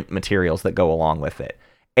of print materials that go along with it.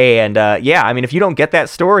 And yeah, I mean, if you don't get that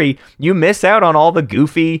story, you miss out on all the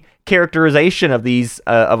goofy characterization of these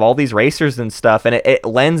of all these racers and stuff, and it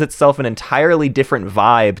lends itself an entirely different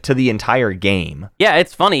vibe to the entire game. Yeah,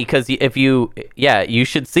 it's funny because you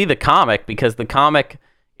should see the comic, because the comic,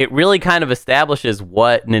 it really kind of establishes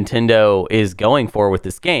what Nintendo is going for with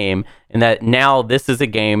this game, and that now this is a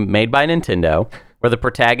game made by Nintendo where the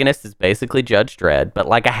protagonist is basically Judge Dredd, but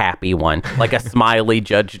like a happy one, like a smiley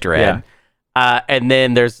Judge Dredd. Yeah. And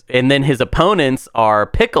then his opponents are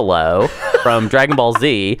Piccolo from Dragon Ball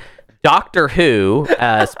Z, Doctor Who,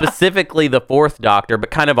 specifically the Fourth Doctor,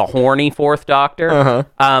 but kind of a horny Fourth Doctor.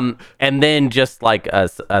 And then just like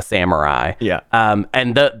a samurai. Yeah.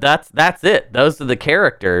 And that's it. Those are the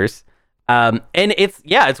characters. And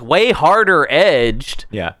it's way harder edged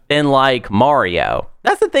than like Mario.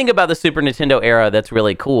 That's the thing about the Super Nintendo era that's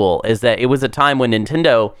really cool, is that it was a time when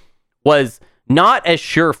Nintendo was not as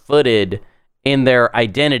sure-footed in their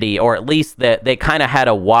identity, or at least that they kind of had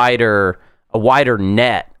a wider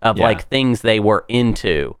net of like things they were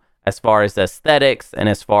into as far as aesthetics and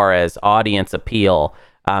as far as audience appeal,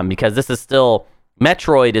 because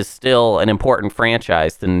Metroid is still an important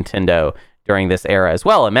franchise to Nintendo during this era as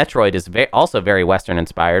well, and Metroid is also very Western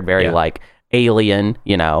inspired, very like Alien,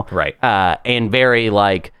 Right. And very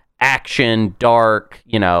like action, dark,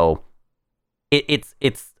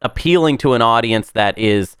 it's appealing to an audience that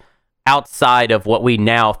is outside of what we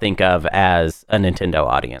now think of as a Nintendo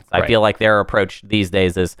audience. I feel like their approach these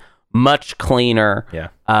days is much cleaner,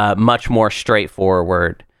 much more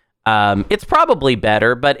straightforward. It's probably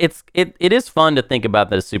better, but it is fun to think about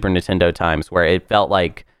the Super Nintendo times where it felt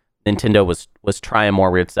like Nintendo was trying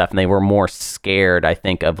more weird stuff, and they were more scared, I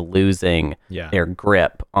think, of losing their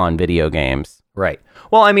grip on video games. Right.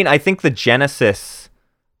 Well, I mean, I think the Genesis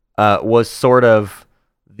was sort of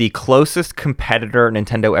the closest competitor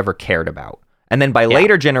Nintendo ever cared about. And then by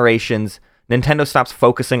later generations, Nintendo stops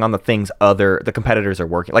focusing on the things the competitors are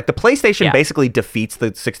working. Like the PlayStation basically defeats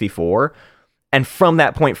the 64. And from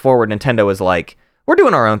that point forward, Nintendo is like, we're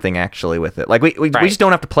doing our own thing actually with it. Like we just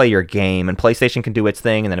don't have to play your game, and PlayStation can do its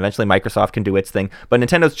thing, and then eventually Microsoft can do its thing. But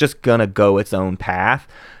Nintendo's just gonna go its own path.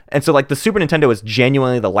 And so like the Super Nintendo is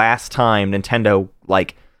genuinely the last time Nintendo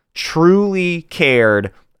like truly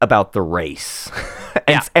cared about the race.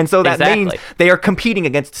 And so that means they are competing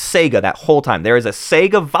against Sega that whole time. There is a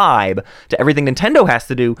Sega vibe to everything Nintendo has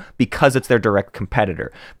to do because it's their direct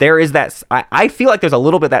competitor. There is that, I feel like there's a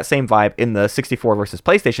little bit of that same vibe in the 64 versus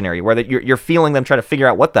PlayStation area, where you're feeling them try to figure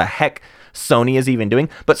out what the heck Sony is even doing.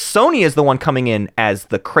 But Sony is the one coming in as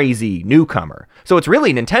the crazy newcomer. So it's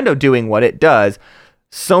really Nintendo doing what it does,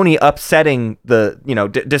 Sony upsetting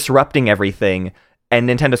disrupting everything, and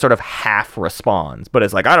Nintendo sort of half responds, but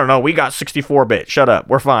it's like, I don't know, we got 64-bit, shut up,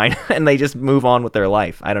 we're fine. And they just move on with their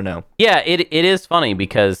life. I don't know. Yeah, it is funny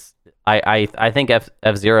because I think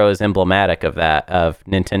F-Zero is emblematic of that, of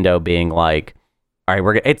Nintendo being like, all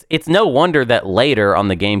right, it's no wonder that later on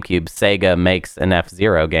the GameCube, Sega makes an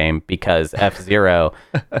F-Zero game, because F-Zero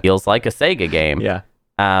feels like a Sega game. Yeah.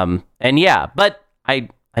 But I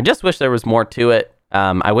just wish there was more to it.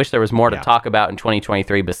 I wish there was more to talk about in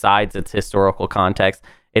 2023 besides its historical context.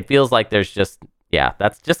 It feels like there's just,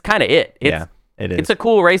 that's just kind of it. It is. It's a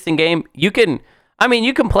cool racing game. You can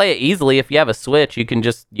play it easily if you have a Switch. You can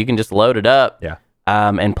just load it up,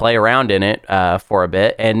 and play around in it for a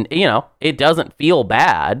bit, and it doesn't feel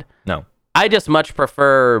bad. No, I just much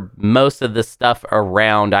prefer most of the stuff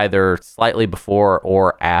around either slightly before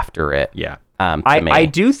or after it. Yeah, I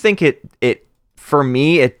do think it for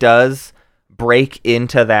me it does break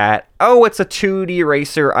into that, it's a 2D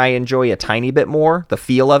racer, I enjoy a tiny bit more, the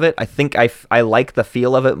feel of it. I think I like the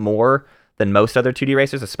feel of it more than most other 2D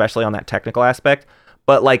racers, especially on that technical aspect.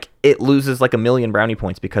 But like it loses like a million brownie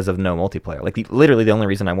points because of no multiplayer. Like literally the only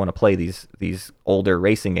reason I want to play these older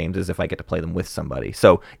racing games is if I get to play them with somebody.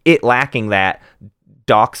 So it lacking that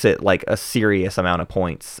docks it like a serious amount of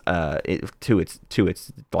points to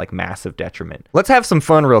its like massive detriment. Let's have some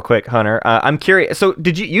fun real quick, Hunter. I'm curious. So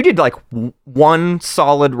you did like one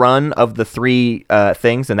solid run of the three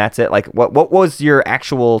things, and that's it? Like what was your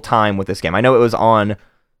actual time with this game? I know it was on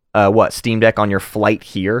Steam Deck on your flight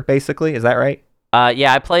here, basically. Is that right?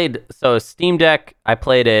 I played Steam Deck. I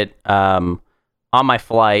played it on my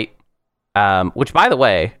flight, which by the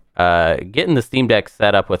way, getting the Steam Deck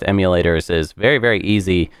set up with emulators is very, very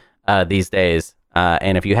easy these days.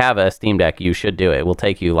 And if you have a Steam Deck, you should do it. It will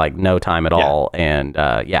take you like no time at all. And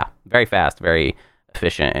very fast, very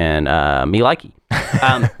efficient, and me likey.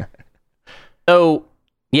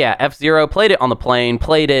 F-Zero, played it on the plane,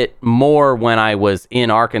 played it more when I was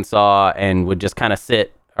in Arkansas and would just kind of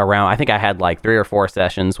sit around. I think I had like 3 or 4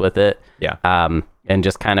 sessions with it. Yeah. and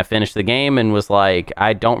just kind of finished the game and was like,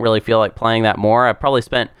 I don't really feel like playing that more. I probably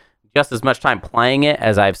spent just as much time playing it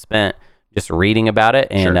as I've spent just reading about it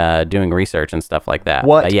and doing research and stuff like that.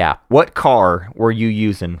 What car were you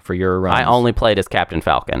using for your runs? I only played as Captain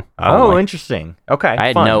Falcon. Oh, interesting. Okay, I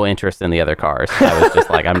had no interest in the other cars. I was just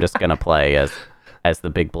like, I'm just gonna play as the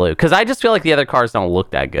Big Blue, because I just feel like the other cars don't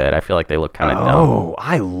look that good. I feel like they look kind of dumb. Oh,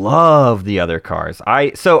 I love the other cars.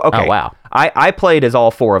 Okay. Oh, wow. I played as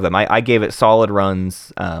all 4 of them. I gave it solid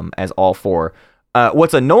runs as all 4.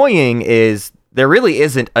 What's annoying is there really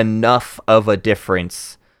isn't enough of a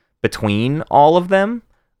difference between all of them.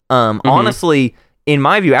 Honestly, in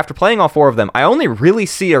my view, after playing all 4 of them, I only really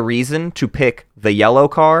see a reason to pick the yellow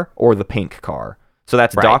car or the pink car. So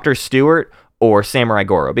that's Dr. Stewart or Samurai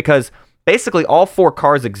Goro, because basically all 4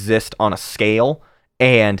 cars exist on a scale,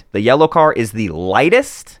 and the yellow car is the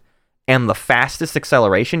lightest and the fastest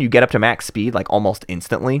acceleration. You get up to max speed like almost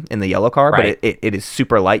instantly in the yellow car, but it is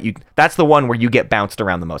super light. That's the one where you get bounced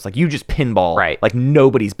around the most. Like you just pinball like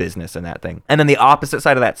nobody's business in that thing. And then the opposite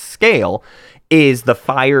side of that scale is the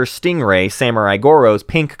Fire Stingray, Samurai Goro's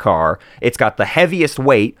pink car. It's got the heaviest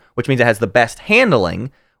weight, which means it has the best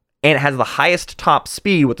handling, and it has the highest top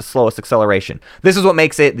speed with the slowest acceleration. This is what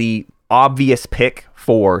makes it the obvious pick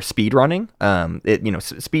for speedrunning.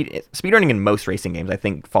 Speedrunning in most racing games, I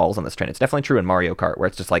think, falls on this trend. It's definitely true in Mario Kart, where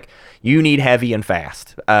it's just like, you need heavy and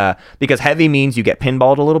fast. Because heavy means you get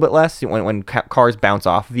pinballed a little bit less. When cars bounce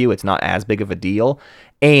off of you, it's not as big of a deal.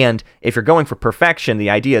 And if you're going for perfection, the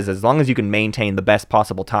idea is as long as you can maintain the best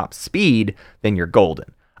possible top speed, then you're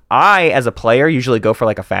golden. I, as a player, usually go for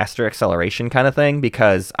like a faster acceleration kind of thing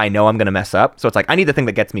because I know I'm going to mess up. So it's like, I need the thing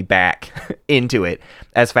that gets me back into it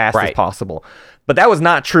as fast as possible. But that was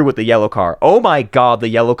not true with the yellow car. Oh my God, the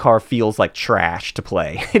yellow car feels like trash to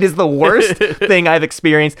play. It is the worst thing I've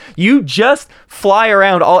experienced. You just fly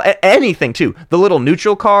around anything too. The little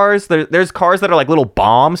neutral cars, there's cars that are like little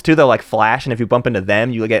bombs too. They'll like flash, and if you bump into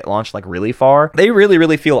them, you get launched like really far. They really,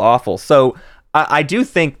 really feel awful. So I do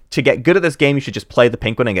think to get good at this game, you should just play the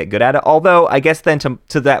pink one and get good at it. Although, I guess then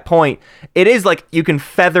to that point, it is like you can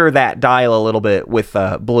feather that dial a little bit with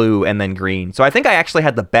blue and then green. So I think I actually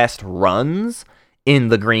had the best runs in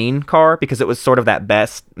the green car because it was sort of that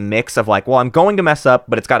best mix of like, well, I'm going to mess up,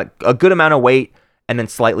 but it's got a good amount of weight and then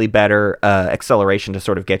slightly better acceleration to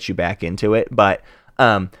sort of get you back into it. But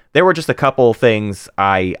there were just a couple things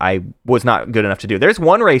I was not good enough to do. There's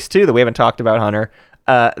one race, too, that we haven't talked about, Hunter,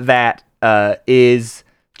 that is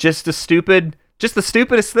just the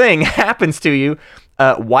stupidest thing happens to you.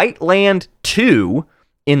 White Land 2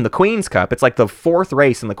 in the Queen's Cup, it's like the 4th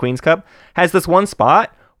race in the Queen's Cup, has this one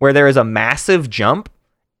spot where there is a massive jump,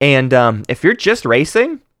 and if you're just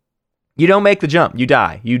racing, you don't make the jump, you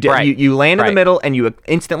die. You land in the middle, and you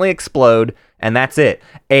instantly explode, and that's it.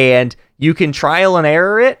 And you can trial and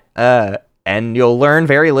error it, and you'll learn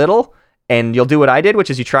very little. And you'll do what I did, which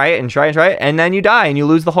is you try it and try it, and then you die and you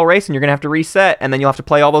lose the whole race, and you're going to have to reset, and then you'll have to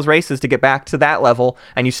play all those races to get back to that level,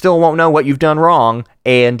 and you still won't know what you've done wrong.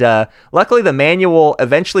 And luckily, the manual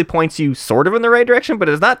eventually points you sort of in the right direction, but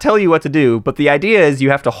it does not tell you what to do. But the idea is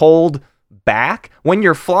you have to hold back. When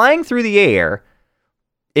you're flying through the air,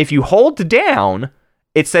 if you hold down,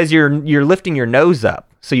 it says you're lifting your nose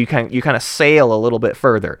up, so you kind of sail a little bit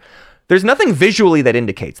further. There's nothing visually that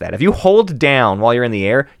indicates that. If you hold down while you're in the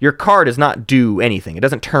air, your car does not do anything. It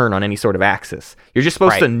doesn't turn on any sort of axis. You're just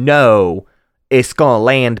supposed to know it's going to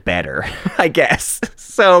land better, I guess.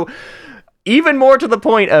 So even more to the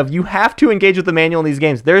point of you have to engage with the manual in these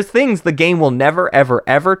games. There's things the game will never, ever,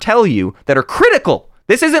 ever tell you that are critical.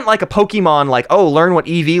 This isn't like a Pokemon, like, oh, learn what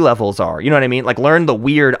EV levels are. You know what I mean? Like, learn the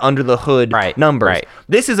weird under the hood numbers. Right.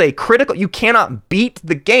 This is a critical, you cannot beat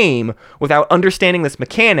the game without understanding this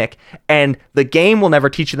mechanic, and the game will never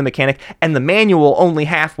teach you the mechanic, and the manual only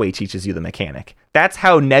halfway teaches you the mechanic. That's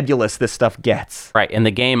how nebulous this stuff gets. Right, and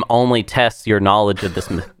the game only tests your knowledge of this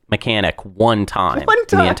mechanic one time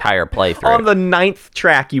in the entire playthrough. On the 9th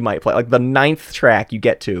track you might play, like the 9th track you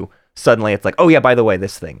get to, suddenly it's like, oh yeah, by the way,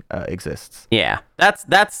 this thing exists. Yeah,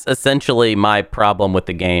 that's essentially my problem with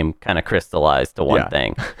the game, kind of crystallized to one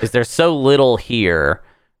thing, is there's so little here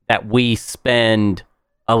that we spend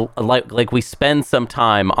like we spend some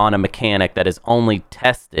time on a mechanic that is only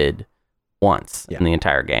tested once in the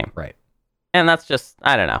entire game. Right. And that's just,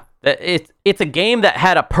 I don't know. It's a game that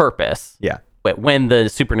had a purpose. Yeah. When the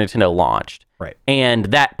Super Nintendo launched. Right. And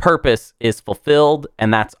that purpose is fulfilled,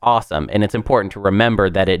 and that's awesome. And it's important to remember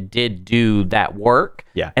that it did do that work.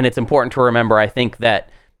 Yeah. And it's important to remember, I think,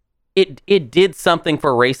 that it did something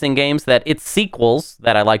for racing games that its sequels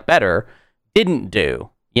that I like better didn't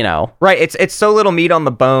do, you know? Right. It's so little meat on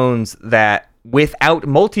the bones that without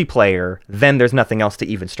multiplayer, then there's nothing else to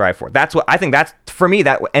even strive for. That's what I think. That's for me.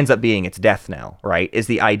 That ends up being its death knell, right? Is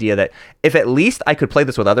the idea that if at least I could play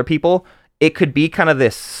this with other people, it could be kind of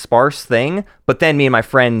this sparse thing. But then me and my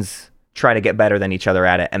friends try to get better than each other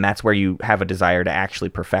at it, and that's where you have a desire to actually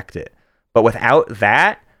perfect it. But without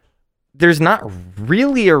that, there's not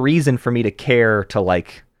really a reason for me to care to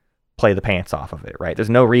like play the pants off of it, right? There's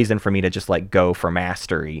no reason for me to just like go for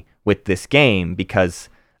mastery with this game because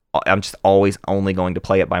I'm just always only going to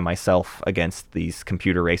play it by myself against these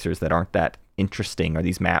computer racers that aren't that interesting, or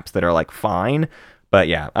these maps that are like fine. But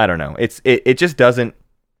yeah, I don't know. It just doesn't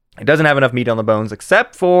have enough meat on the bones,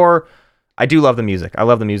 except for I do love the music. I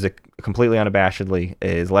love the music completely unabashedly. It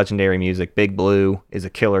is legendary music. Big Blue is a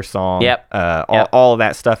killer song. Yep. All of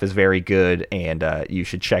that stuff is very good, and you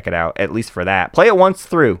should check it out, at least for that. Play it once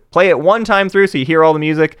through. Play it one time through so you hear all the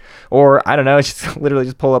music, or, I don't know, just literally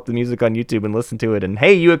just pull up the music on YouTube and listen to it, and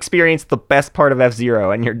hey, you experienced the best part of F-Zero,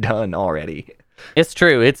 and you're done already. It's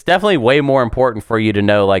true. It's definitely way more important for you to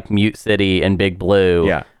know, like, Mute City and Big Blue.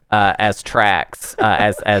 Yeah. As tracks,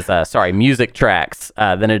 music tracks,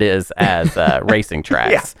 than it is as racing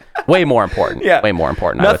tracks. Yeah. Way more important. Yeah. Way more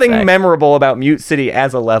important. Nothing memorable about Mute City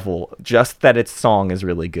as a level, just that its song is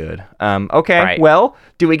really good. Okay, Right. Well,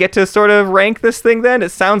 do we get to sort of rank this thing then?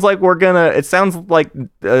 It sounds like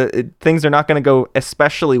things are not gonna go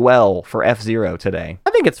especially well for F-Zero today.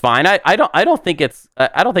 I think it's fine. I don't think it's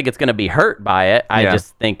going to be hurt by it. I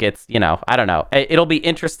just think it's, I don't know. It'll be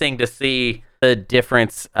interesting to see the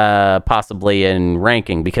difference possibly in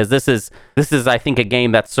ranking, because this is I think a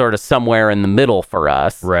game that's sort of somewhere in the middle for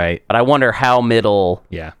us. Right. But I wonder how middle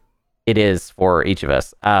Yeah. it is for each of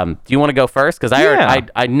us. Do you want to go first? Because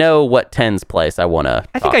I know what 10's place I want to.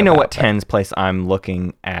 I think I know what 10's place I'm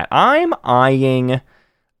looking at. I'm eyeing.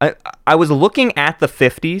 I was looking at the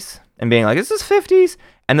 50s and being like, is this 50s?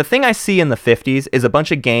 And the thing I see in the 50s is a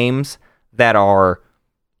bunch of games that are,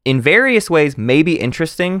 in various ways, maybe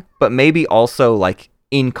interesting, but maybe also like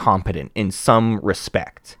incompetent in some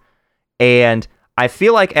respect. And I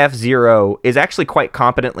feel like F-Zero is actually quite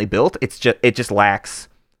competently built. It just lacks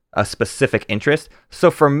a specific interest. So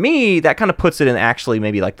for me, that kind of puts it in actually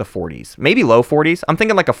maybe like the 40s, maybe low 40s. I'm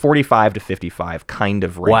thinking like a 45 to 55 kind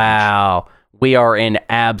of range. Wow. We are in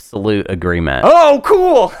absolute agreement. Oh,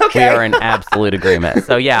 cool. Okay. We are in absolute agreement.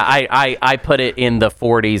 So yeah, I put it in the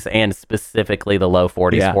 40s, and specifically the low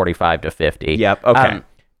 40s, 45 to 50. Yep. Okay.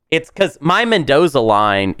 It's because my Mendoza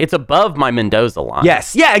line, it's above my Mendoza line.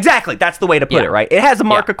 Yes. Yeah, exactly. That's the way to put it, right? It has a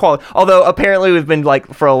mark of quality. Although apparently we've been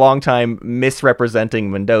like for a long time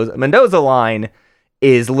misrepresenting Mendoza. Mendoza line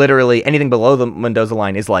is literally anything below the Mendoza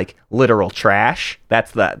line is like literal trash.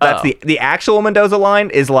 That's the actual Mendoza line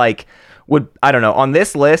is like, I don't know, on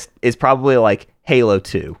this list is probably like Halo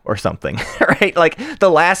 2 or something, right? Like the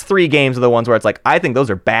last 3 games are the ones where it's like, I think those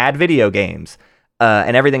are bad video games,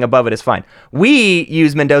 and everything above it is fine. We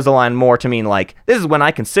use Mendoza line more to mean like, this is when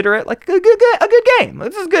I consider it like a good game.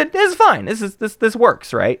 This is good. This is fine. This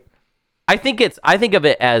works, right? I think of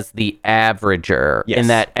it as the averager, Yes. in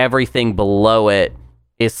that everything below it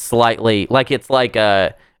is slightly like it's like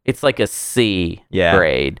a C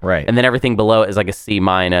grade, right? And then everything below it is like a C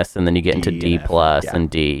minus, and then you get into D and F, plus yeah. and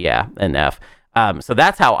D, and F. So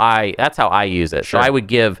that's how I use it. Sure. So I would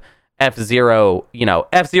give F-Zero,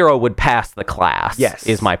 F-Zero would pass the class. Yes.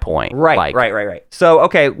 Is my point. Right. So,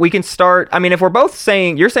 okay, we can start. I mean, if we're both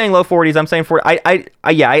saying, you're saying low 40s, I'm saying 40.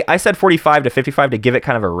 I said 45 to 55 to give it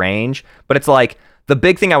kind of a range, but it's like, the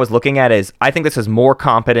big thing I was looking at is, I think this is more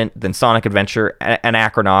competent than Sonic Adventure and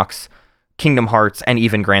Acronox, Kingdom Hearts, and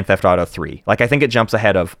even Grand Theft Auto 3. Like, I think it jumps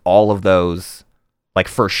ahead of all of those, like,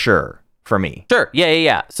 for sure. For me. Sure.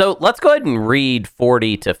 Yeah. So let's go ahead and read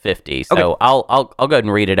 40 to 50. So Okay. I'll go ahead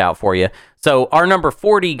and read it out for you. So our number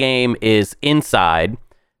 40 game is Inside,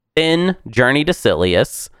 then Journey to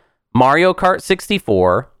Silius, Mario Kart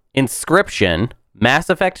 64, Inscription, Mass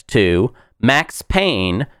Effect 2, Max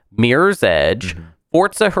Payne, Mirror's Edge,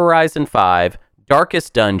 Forza Horizon 5,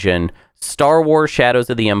 Darkest Dungeon, Star Wars Shadows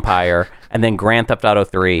of the Empire, and then Grand Theft Auto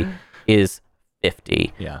 3 is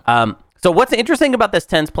 50. Yeah. So what's interesting about this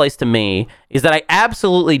 10th place to me is that I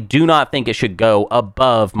absolutely do not think it should go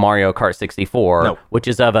above Mario Kart 64, No. which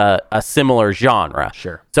is of a similar genre.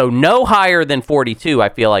 Sure. So no higher than 42, I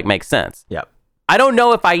feel like makes sense. Yep. I don't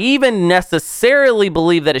know if I even necessarily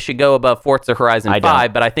believe that it should go above Forza Horizon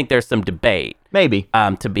 5, but I think there's some debate Maybe.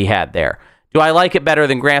 to be had there. Do I like it better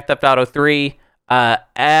than Grand Theft Auto 3? I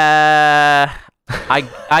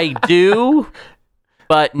do,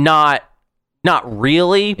 but not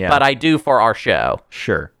really, Yeah. but I do for our show.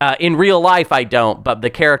 Sure. In real life, I don't, but the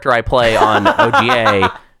character I play on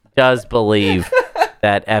OGA does believe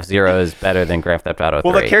that F-Zero is better than Grand Theft Auto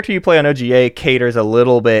 3. Well, the character you play on OGA caters a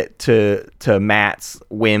little bit to Matt's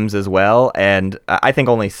whims as well, and I think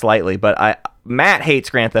only slightly, but Matt hates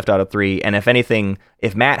Grand Theft Auto 3, and if anything,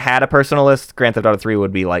 if Matt had a personal list, Grand Theft Auto 3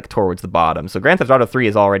 would be like towards the bottom. So Grand Theft Auto 3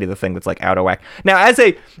 is already the thing that's like out of whack. Now, as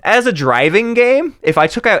a driving game, if I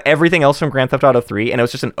took out everything else from Grand Theft Auto 3 and it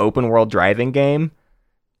was just an open world driving game,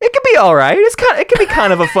 it could be all right. It could be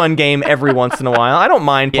kind of a fun game every once in a while. I don't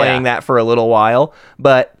mind playing that for a little while,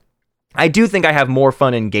 but I do think I have more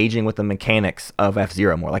fun engaging with the mechanics of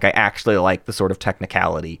F-Zero more. Like I actually like the sort of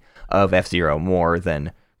technicality of F-Zero more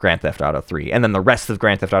than Grand Theft Auto 3. And then the rest of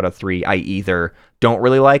Grand Theft Auto 3 I either don't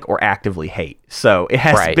really like or actively hate. So it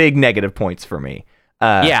has big negative points for me.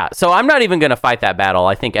 So I'm not even going to fight that battle.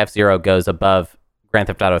 I think F-Zero goes above Grand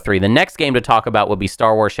Theft Auto 3. The next game to talk about would be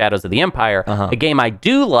Star Wars Shadows of the Empire, a game I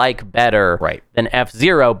do like better than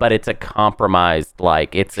F-Zero, but it's a compromised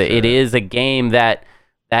it is a game that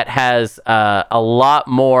has a lot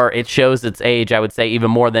more, it shows its age, I would say, even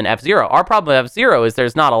more than F-Zero. Our problem with F-Zero is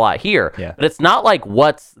there's not a lot here, but it's not like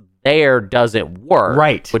what's there doesn't work,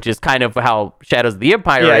 which is kind of how Shadows of the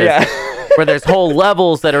Empire is, where there's whole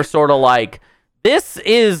levels that are sort of like, this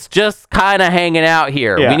is just kind of hanging out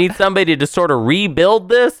here. We need somebody to sort of rebuild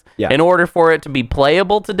this in order for it to be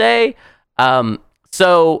playable today.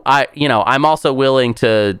 So I'm also willing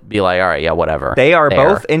to be like, all right, whatever. They are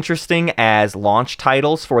both interesting as launch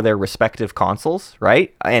titles for their respective consoles,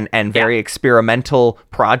 right? And very experimental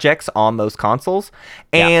projects on those consoles.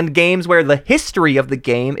 And games where the history of the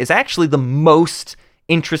game is actually the most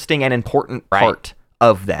interesting and important part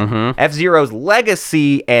of them. F-Zero's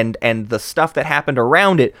legacy and the stuff that happened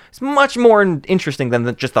around it is much more interesting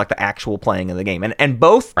than just like the actual playing of the game. And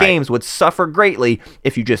both games would suffer greatly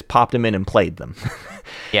if you just popped them in and played them.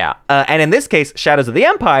 And in this case, Shadows of the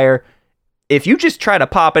Empire, if you just try to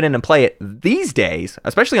pop it in and play it these days,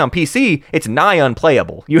 especially on PC, it's nigh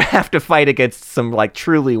unplayable. You have to fight against some like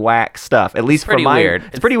truly whack stuff. At least for mine, weird.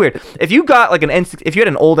 It's pretty weird. If you got like if you had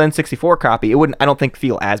an old N64 copy, it wouldn't. I don't think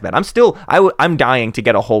feel as bad. I'm dying to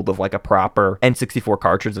get a hold of like a proper N64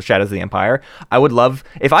 cartridge of Shadows of the Empire. I would love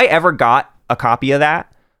if I ever got a copy of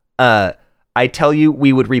that. I tell you,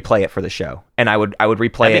 we would replay it for the show, and I would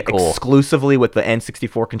replay it exclusively with the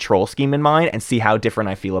N64 control scheme in mind, and see how different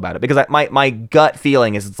I feel about it. Because my gut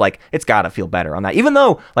feeling is it's got to feel better on that. Even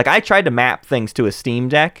though like I tried to map things to a Steam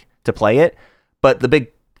Deck to play it, but the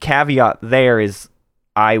big caveat there is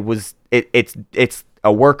it's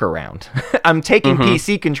a workaround. I'm taking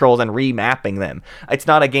PC controls and remapping them. It's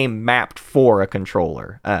not a game mapped for a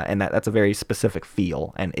controller, and that's a very specific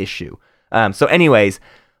feel and issue. So, anyways.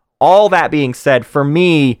 All that being said, for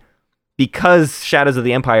me, because Shadows of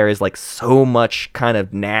the Empire is like so much kind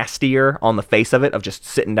of nastier on the face of it, of just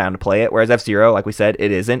sitting down to play it, whereas F-Zero, like we said,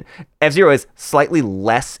 it isn't. F-Zero is slightly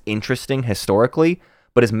less interesting historically,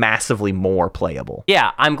 but is massively more playable.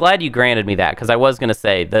 Yeah, I'm glad you granted me that, because I was going to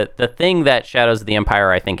say, the thing that Shadows of the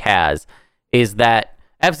Empire, I think, has is that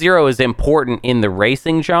F-Zero is important in the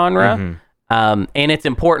racing genre, and it's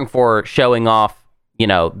important for showing off,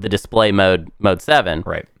 the display mode 7.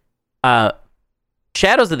 Right.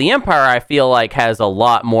 Shadows of the Empire, I feel like, has a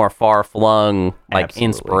lot more far-flung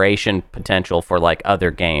inspiration potential for like other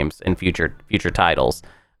games and future titles,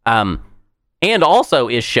 and also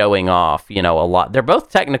is showing off a lot. They're both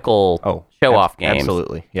technical show-off games.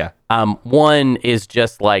 Absolutely, yeah. One is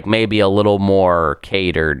just like maybe a little more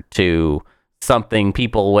catered to something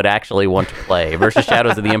people would actually want to play, versus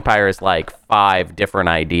Shadows of the Empire is like 5 different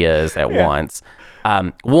ideas at once.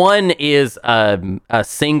 One is a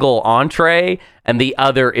single entree, and the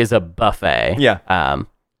other is a buffet.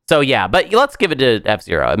 But let's give it to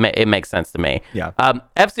F-Zero. It makes sense to me.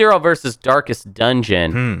 F-Zero versus Darkest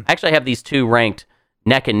Dungeon. I actually have these two ranked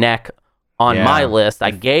neck and neck on my list.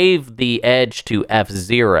 I gave the edge to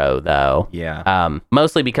F-Zero, though.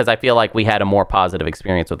 Mostly because I feel like we had a more positive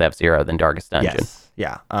experience with F-Zero than Darkest Dungeon.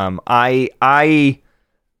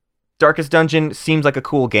 Darkest Dungeon seems like a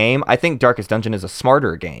cool game. I think Darkest Dungeon is a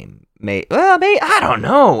smarter game. I don't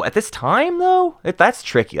know. At this time, though, that's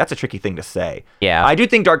tricky. That's a tricky thing to say. I do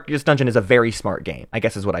think Darkest Dungeon is a very smart game, I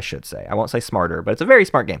guess is what I should say. I won't say smarter, but it's a very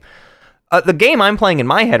smart game. The game I'm playing in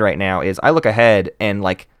my head right now is I look ahead and,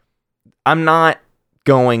 like, I'm not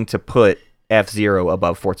going to put F-Zero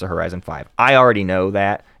above Forza Horizon 5. I already know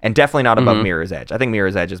that, and definitely not above Mirror's Edge. I think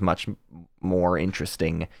Mirror's Edge is much more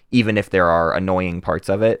interesting, even if there are annoying parts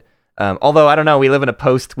of it. Although, I don't know, we live in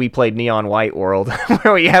a we played Neon White world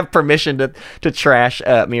where we have permission to trash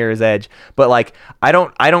Mirror's Edge. But like, I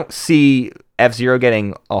don't see F-Zero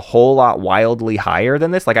getting a whole lot wildly higher than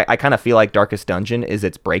this. Like, I kind of feel like Darkest Dungeon is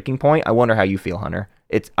its breaking point. I wonder how you feel, Hunter.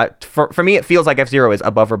 For me, it feels like F-Zero is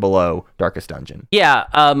above or below Darkest Dungeon. Yeah,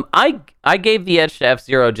 I gave the edge to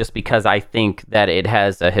F-Zero just because I think that it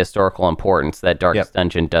has a historical importance that Darkest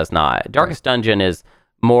Dungeon does not. Darkest Dungeon is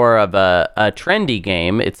more of a trendy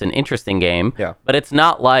game. It's an interesting game, but it's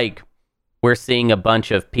not like we're seeing a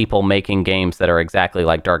bunch of people making games that are exactly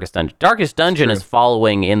like Darkest Dungeon. Darkest Dungeon is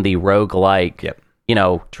following in the roguelike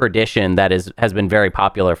tradition that has been very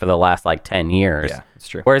popular for the last 10 years. Yeah, it's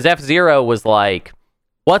true. Whereas F-Zero was like,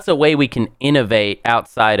 what's a way we can innovate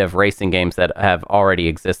outside of racing games that have already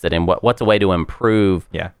existed, and what's a way to improve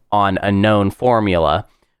on a known formula?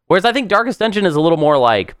 Whereas I think Darkest Dungeon is a little more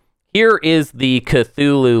like, here is the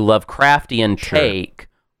Cthulhu Lovecraftian take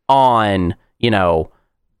on,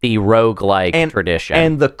 the roguelike tradition.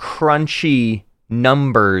 And the crunchy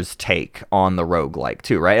numbers take on the roguelike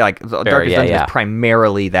too, right? Like Darkest Dungeon is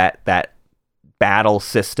primarily that battle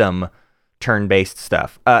system turn-based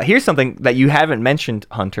stuff. Here's something that you haven't mentioned,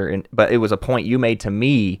 Hunter, but it was a point you made to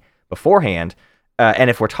me beforehand. And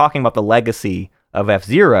if we're talking about the legacy of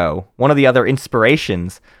F-Zero, one of the other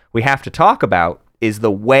inspirations we have to talk about is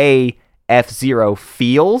the way F-Zero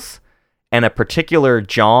feels, and a particular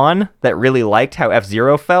John that really liked how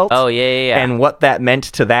F-Zero felt. Oh, yeah. And what that meant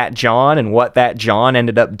to that John, and what that John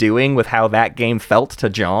ended up doing with how that game felt to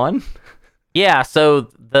John. Yeah,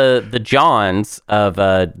 so the Johns of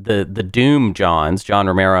the Doom Johns, John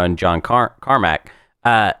Romero and John Carmack,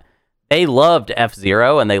 they loved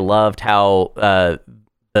F-Zero, and they loved how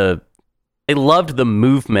they loved the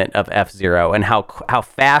movement of F-Zero and how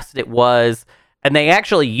fast it was, and they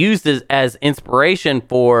actually used it as inspiration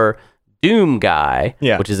for Doom Guy,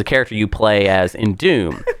 which is a character you play as in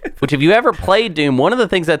Doom. Which, if you ever played Doom, one of the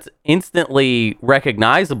things that's instantly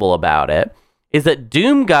recognizable about it is that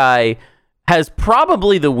Doom Guy has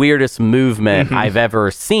probably the weirdest movement I've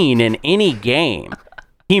ever seen in any game.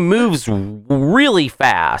 He moves really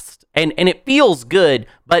fast, and it feels good,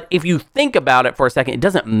 but if you think about it for a second, it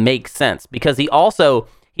doesn't make sense, because he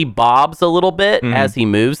bobs a little bit as he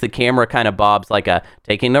moves. The camera kind of bobs like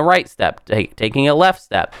taking the right step, taking a left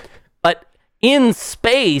step. But in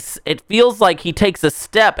space, it feels like he takes a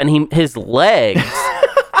step and his legs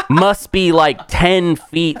must be 10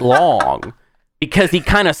 feet long, because he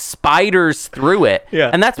kind of spiders through it. Yeah.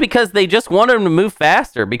 And that's because they just wanted him to move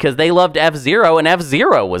faster, because they loved F-Zero, and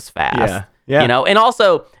F-Zero was fast. Yeah. And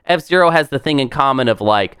also F-Zero has the thing in common of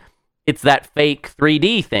it's that fake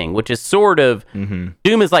 3D thing, which is sort of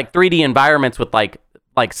Doom is like 3D environments with like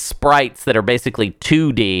sprites that are basically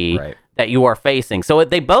 2D that you are facing. So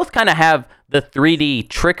they both kind of have the 3D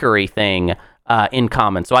trickery thing in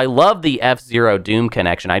common. So I love the F-Zero Doom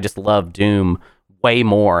connection. I just love Doom way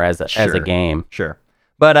more as a game. Sure.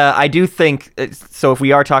 But I do think, so if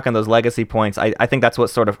we are talking those legacy points, I think that's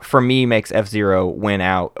what sort of, for me, makes F-Zero win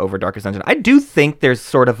out over Darkest Dungeon. I do think there's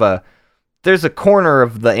sort of there's a corner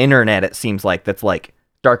of the internet, it seems like, that's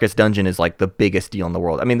Darkest Dungeon is the biggest deal in the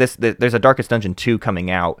world. I mean, there's a Darkest Dungeon 2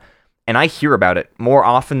 coming out, and I hear about it more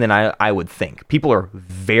often than I would think. People are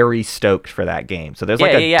very stoked for that game. So there's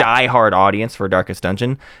a diehard audience for Darkest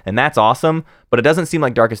Dungeon, and that's awesome, but it doesn't seem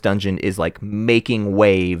like Darkest Dungeon is making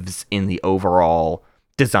waves in the overall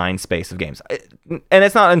design space of games. And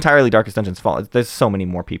it's not entirely Darkest Dungeon's fault. There's so many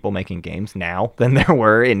more people making games now than there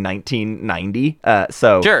were in 1990.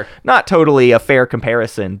 So sure, not totally a fair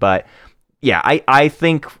comparison, but yeah, I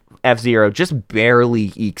think F-Zero just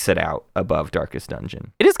barely ekes it out above Darkest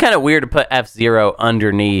Dungeon. It is kind of weird to put F-Zero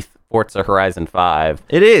underneath Forza Horizon 5.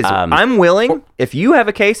 It is. I'm willing, if you have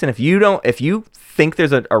a case, and if you think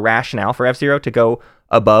there's a rationale for F-Zero to go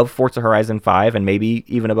above Forza Horizon 5 and maybe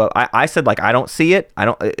even above, I said I don't see it.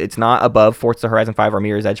 It's not above Forza Horizon 5 or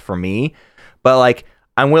Mirror's Edge for me, but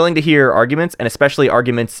I'm willing to hear arguments, and especially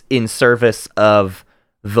arguments in service of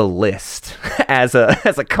the list as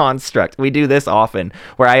a construct. We do this often,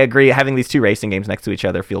 where I agree having these two racing games next to each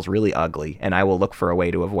other feels really ugly, and I will look for a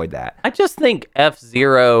way to avoid that. I just think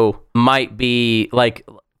F-Zero might be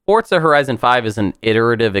Forza Horizon 5 is an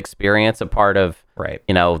iterative experience, a part of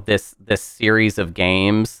this series of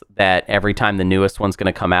games that every time the newest one's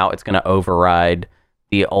going to come out, it's going to override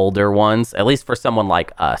the older ones, at least for someone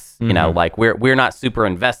like us. We're not super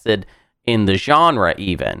invested in the genre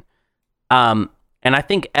even. And I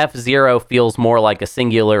think F-Zero feels more like a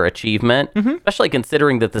singular achievement, especially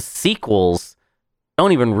considering that the sequels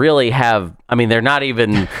don't even really have, they're not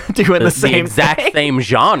even doing the exact same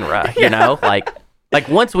genre, you know? Like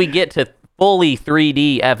once we get to fully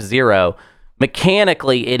 3D F-Zero,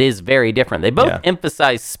 mechanically it is very different. They both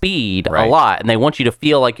emphasize speed a lot, and they want you to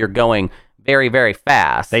feel like you're going very, very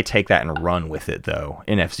fast. They take that and run with it, though,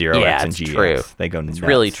 in F-Zero X and GX. True. They go nuts. It's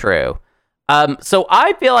really true. So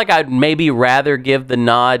I feel like I'd maybe rather give the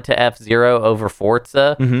nod to F-Zero over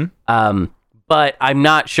Forza. But I'm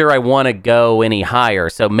not sure I want to go any higher,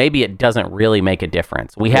 so maybe it doesn't really make a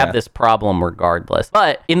difference. We have this problem regardless.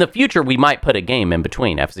 But in the future, we might put a game in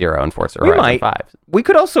between F-Zero and Forza Horizon 5. We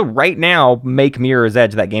could also right now make Mirror's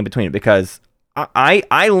Edge that game between it, because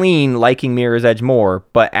I lean liking Mirror's Edge more.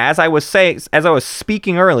 But as I was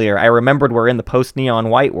speaking earlier, I remembered we're in the post-Neon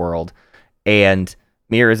White world, and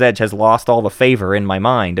Mirror's Edge has lost all the favor in my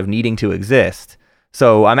mind of needing to exist.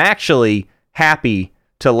 So I'm actually happy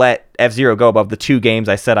to let F-Zero go above the 2 games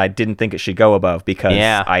I said I didn't think it should go above, because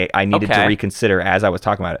I needed to reconsider as I was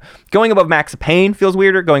talking about it. Going above Max Payne feels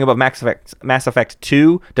weirder. Going above Mass Effect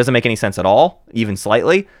 2 doesn't make any sense at all, even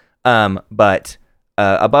slightly. But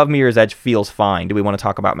above Mirror's Edge feels fine. Do we want to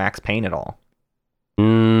talk about Max Payne at all?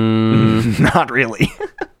 Not really.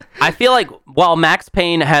 I feel like while Max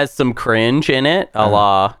Payne has some cringe in it, a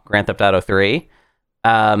la Grand Theft Auto 3,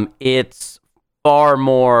 it's far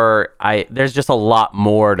more, there's just a lot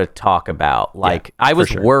more to talk about. Like, I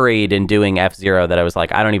was worried in doing F-Zero that I was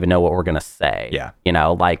like, I don't even know what we're going to say,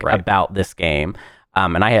 about this game.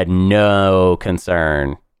 And I had no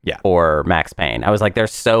concern for Max Payne. I was like,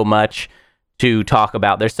 there's so much to talk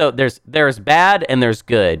about. There's bad and there's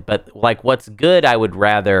good, but like what's good, I would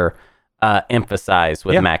rather emphasize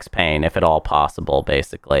with Max Payne, if at all possible,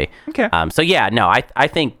 basically. Okay.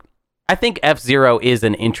 I think F-Zero is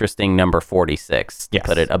an interesting number 46 to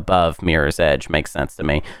put it above Mirror's Edge. Makes sense to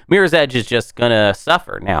me. Mirror's Edge is just going to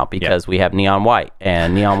suffer now because we have Neon White,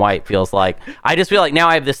 and Neon White feels like, I just feel like now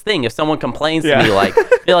I have this thing. If someone complains to me like,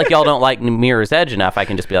 I feel like y'all don't like Mirror's Edge enough, I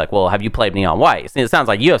can just be like, well, have you played Neon White? It sounds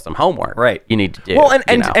like you have some homework you need to do. Well,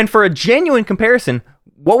 and for a genuine comparison,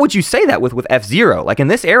 what would you say that with F-Zero? Like, in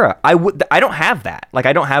this era, I don't have that. Like,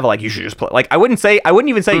 I don't have you should just play. Like, I wouldn't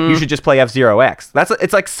even say you should just play F-Zero X.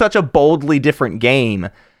 It's like such a boldly different game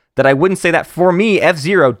that I wouldn't say that. For me,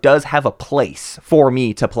 F-Zero does have a place for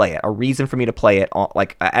me to play it, a reason for me to play it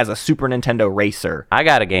like as a Super Nintendo racer. I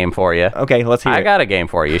got a game for you. Okay, let's hear it. I got a game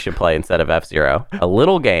for you should play instead of F-Zero. A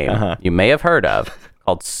little game you may have heard of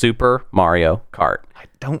called Super Mario Kart.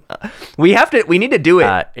 We need to do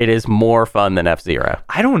it. It is more fun than F-Zero.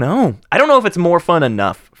 I don't know if it's more fun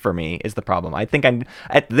enough for me is the problem. I think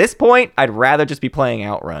at this point, I'd rather just be playing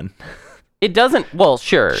Outrun. It doesn't, well,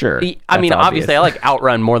 sure. I mean, obviously, I like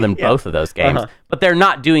Outrun more than both of those games, but they're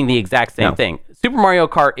not doing the exact same thing. Super Mario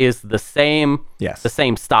Kart is the same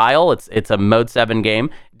style. It's a Mode 7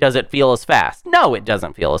 game. Does it feel as fast? No, it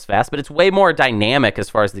doesn't feel as fast, but it's way more dynamic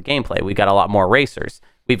as far as the gameplay. We've got a lot more racers.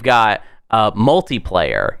 We've got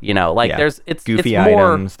multiplayer, it's goofy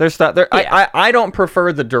more items. There's stuff there. I don't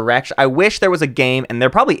prefer the direction. I wish there was a game, and there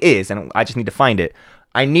probably is, and I just need to find it.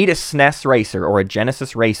 I need a SNES racer or a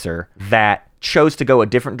Genesis racer that chose to go a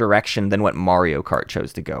different direction than what Mario Kart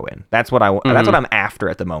chose to go in. That's what that's what I'm after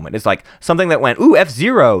at the moment. It's like something that went, ooh,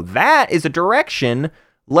 F-Zero, that is a direction.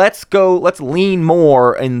 Let's lean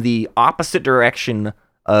more in the opposite direction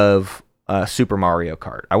of Super Mario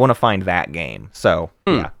Kart. I want to find that game. So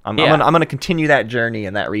I'm gonna continue that journey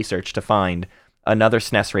and that research to find another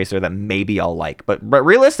SNES racer that maybe I'll like. But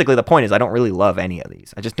realistically, the point is I don't really love any of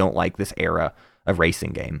these. I just don't like this era of racing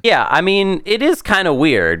game. Yeah, I mean, it is kind of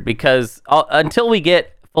weird because until we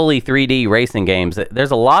get fully 3D racing games, there's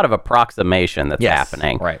a lot of approximation that's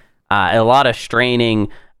happening. Right. A lot of straining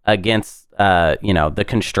against the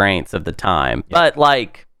constraints of the time. Yeah. But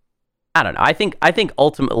I don't know. I think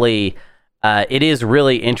ultimately it is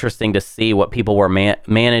really interesting to see what people were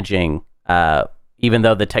managing, even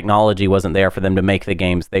though the technology wasn't there for them to make the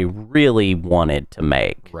games they really wanted to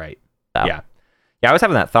make. Right. So. Yeah. Yeah, I was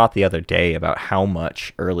having that thought the other day about how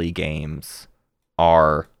much early games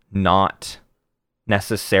are not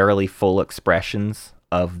necessarily full expressions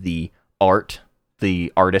of the art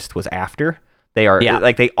the artist was after. They are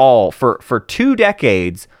for 2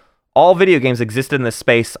 decades, all video games existed in the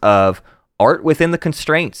space of art within the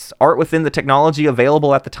constraints, art within the technology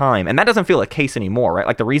available at the time. And that doesn't feel a case anymore, right?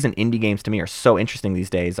 Like, the reason indie games to me are so interesting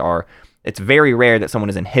these days it's very rare that someone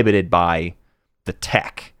is inhibited by the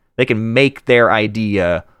tech. They can make their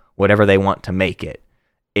idea whatever they want to make it.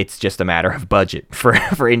 It's just a matter of budget for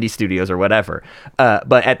indie studios or whatever.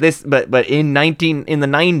 But in the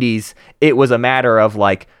 90s, it was a matter of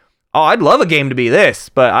like, oh, I'd love a game to be this,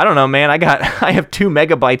 but I don't know, man. I have 2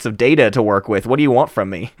 megabytes of data to work with. What do you want from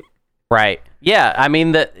me? Right. Yeah. I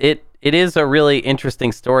mean, it is a really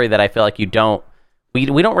interesting story that I feel like we don't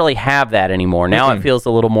really have that anymore. Now it feels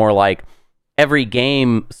a little more like every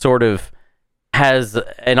game sort of has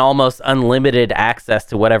an almost unlimited access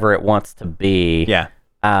to whatever it wants to be. Yeah.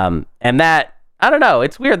 And that, I don't know,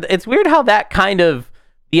 it's weird. It's weird how that kind of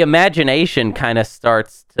the imagination kind of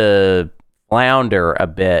starts to flounder a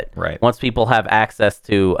bit. Right. Once people have access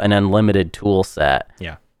to an unlimited tool set.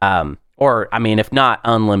 Yeah. Or, I mean, if not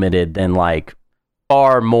unlimited, then like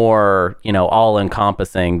far more, all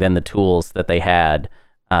encompassing than the tools that they had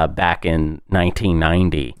back in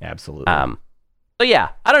 1990. Absolutely. So yeah,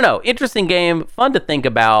 I don't know. Interesting game, fun to think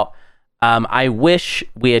about. I wish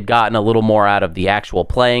we had gotten a little more out of the actual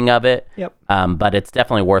playing of it. Yep. But it's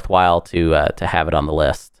definitely worthwhile to have it on the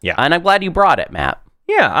list. Yeah. And I'm glad you brought it, Matt.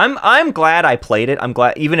 Yeah, I'm glad I played it. I'm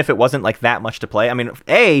glad, even if it wasn't like that much to play. I mean,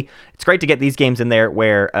 it's great to get these games in there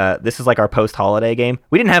where this is like our post-holiday game.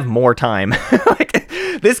 We didn't have more time. Like,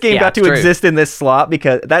 this game got to exist in this slot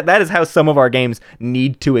because that is how some of our games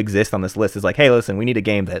need to exist on this list. Is like, hey, listen, we need a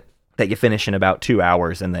game that you finish in about 2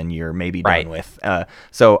 hours and then you're maybe done with.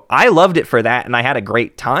 So I loved it for that, and I had a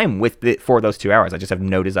great time with it for those 2 hours. I just have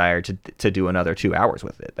no desire to do another 2 hours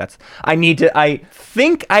with it. I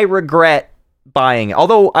think I regret buying it.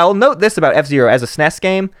 Although I'll note this about F-Zero as a SNES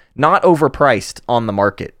game, not overpriced on the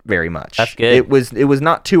market very much. That's good. It was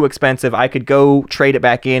not too expensive. I could go trade it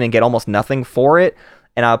back in and get almost nothing for it.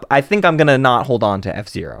 And I think I'm gonna not hold on to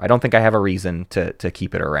F-Zero. I don't think I have a reason to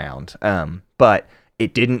keep it around. But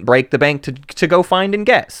it didn't break the bank to go find and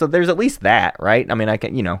get. So there's at least that, right? I mean, I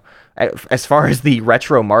can, as far as the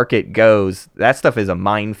retro market goes, that stuff is a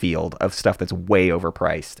minefield of stuff that's way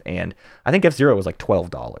overpriced. And I think F-Zero was like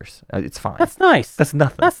 $12. It's fine. That's nice. That's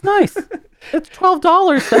nothing. That's nice. It's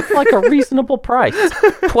 $12. That's like a reasonable price.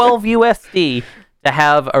 12 USD to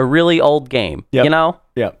have a really old game. Yep.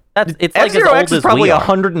 It's like as F-Zero old X is as probably we are.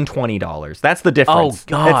 $120. That's the difference. Oh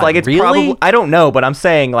God! It's like really? probably, I don't know, but I'm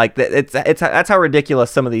saying like that's how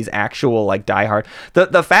ridiculous some of these actual like diehard.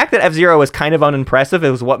 The fact that F-Zero is kind of unimpressive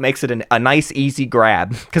is what makes it a nice easy grab,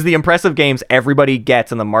 because the impressive games everybody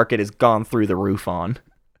gets and the market has gone through the roof on.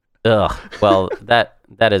 Ugh. Well, that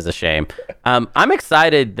is a shame. I'm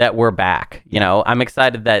excited that we're back. I'm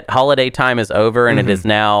excited that holiday time is over and it is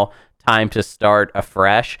now time to start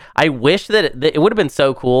afresh. I wish that it would have been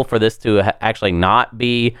so cool for this to actually not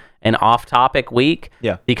be an off-topic week.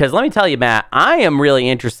 Yeah. Because let me tell you, Matt, I am really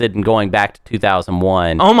interested in going back to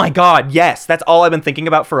 2001. Oh my God, yes. That's all I've been thinking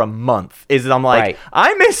about for a month. I'm like, Right.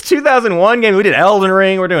 I missed 2001 game. We did Elden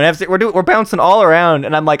Ring. We're doing we're bouncing all around,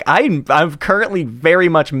 and I'm like, I'm currently very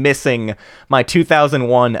much missing my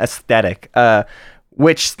 2001 aesthetic,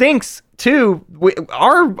 which stinks too.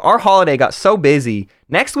 Our holiday got so busy.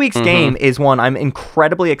 Next week's game is one I'm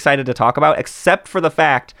incredibly excited to talk about, except for the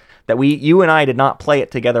fact that you and I did not play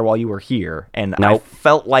it together while you were here, and I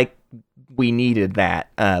felt like we needed that.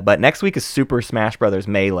 But next week is Super Smash Bros.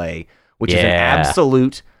 Melee, which is an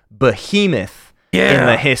absolute behemoth in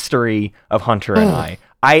the history of Hunter and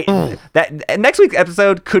I. That next week's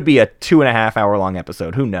episode could be a 2.5 hour long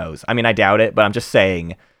episode. Who knows? I mean, I doubt it, but I'm just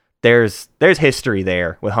saying there's history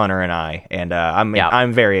there with Hunter and I, and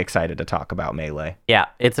I'm very excited to talk about Melee. Yeah,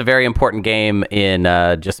 it's a very important game in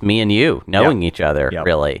just me and you knowing each other,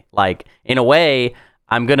 really. Like, in a way,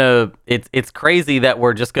 it's crazy that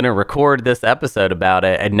we're just gonna record this episode about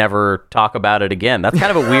it and never talk about it again. That's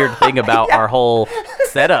kind of a weird thing about our whole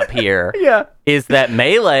setup here. Yeah. Is that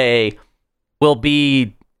Melee will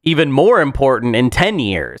be even more important in 10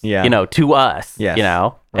 years, to us,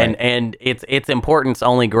 Right. and its importance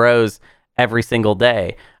only grows every single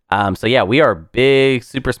day. So yeah, we are big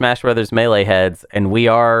Super Smash Brothers Melee heads, and we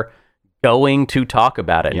are going to talk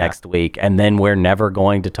about it next week, and then we're never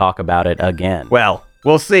going to talk about it again. Well,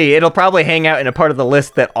 we'll see. It'll probably hang out in a part of the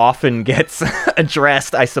list that often gets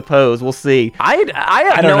addressed, I suppose. We'll see. I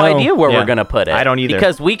have no idea where we're gonna put it. I don't either.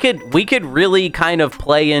 Because we could really kind of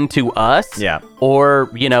play into us. Yeah. Or,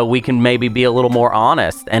 we can maybe be a little more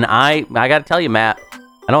honest. And I gotta tell you, Matt,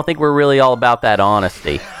 I don't think we're really all about that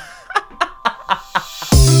honesty.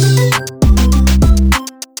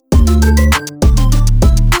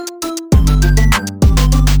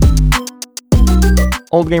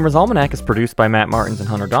 Old Gamers Almanac is produced by Matt Martins and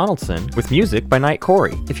Hunter Donaldson, with music by Night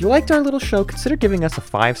Corey. If you liked our little show, consider giving us a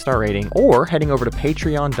 5-star rating or heading over to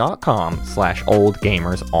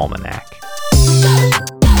patreon.com/oldgamersalmanac.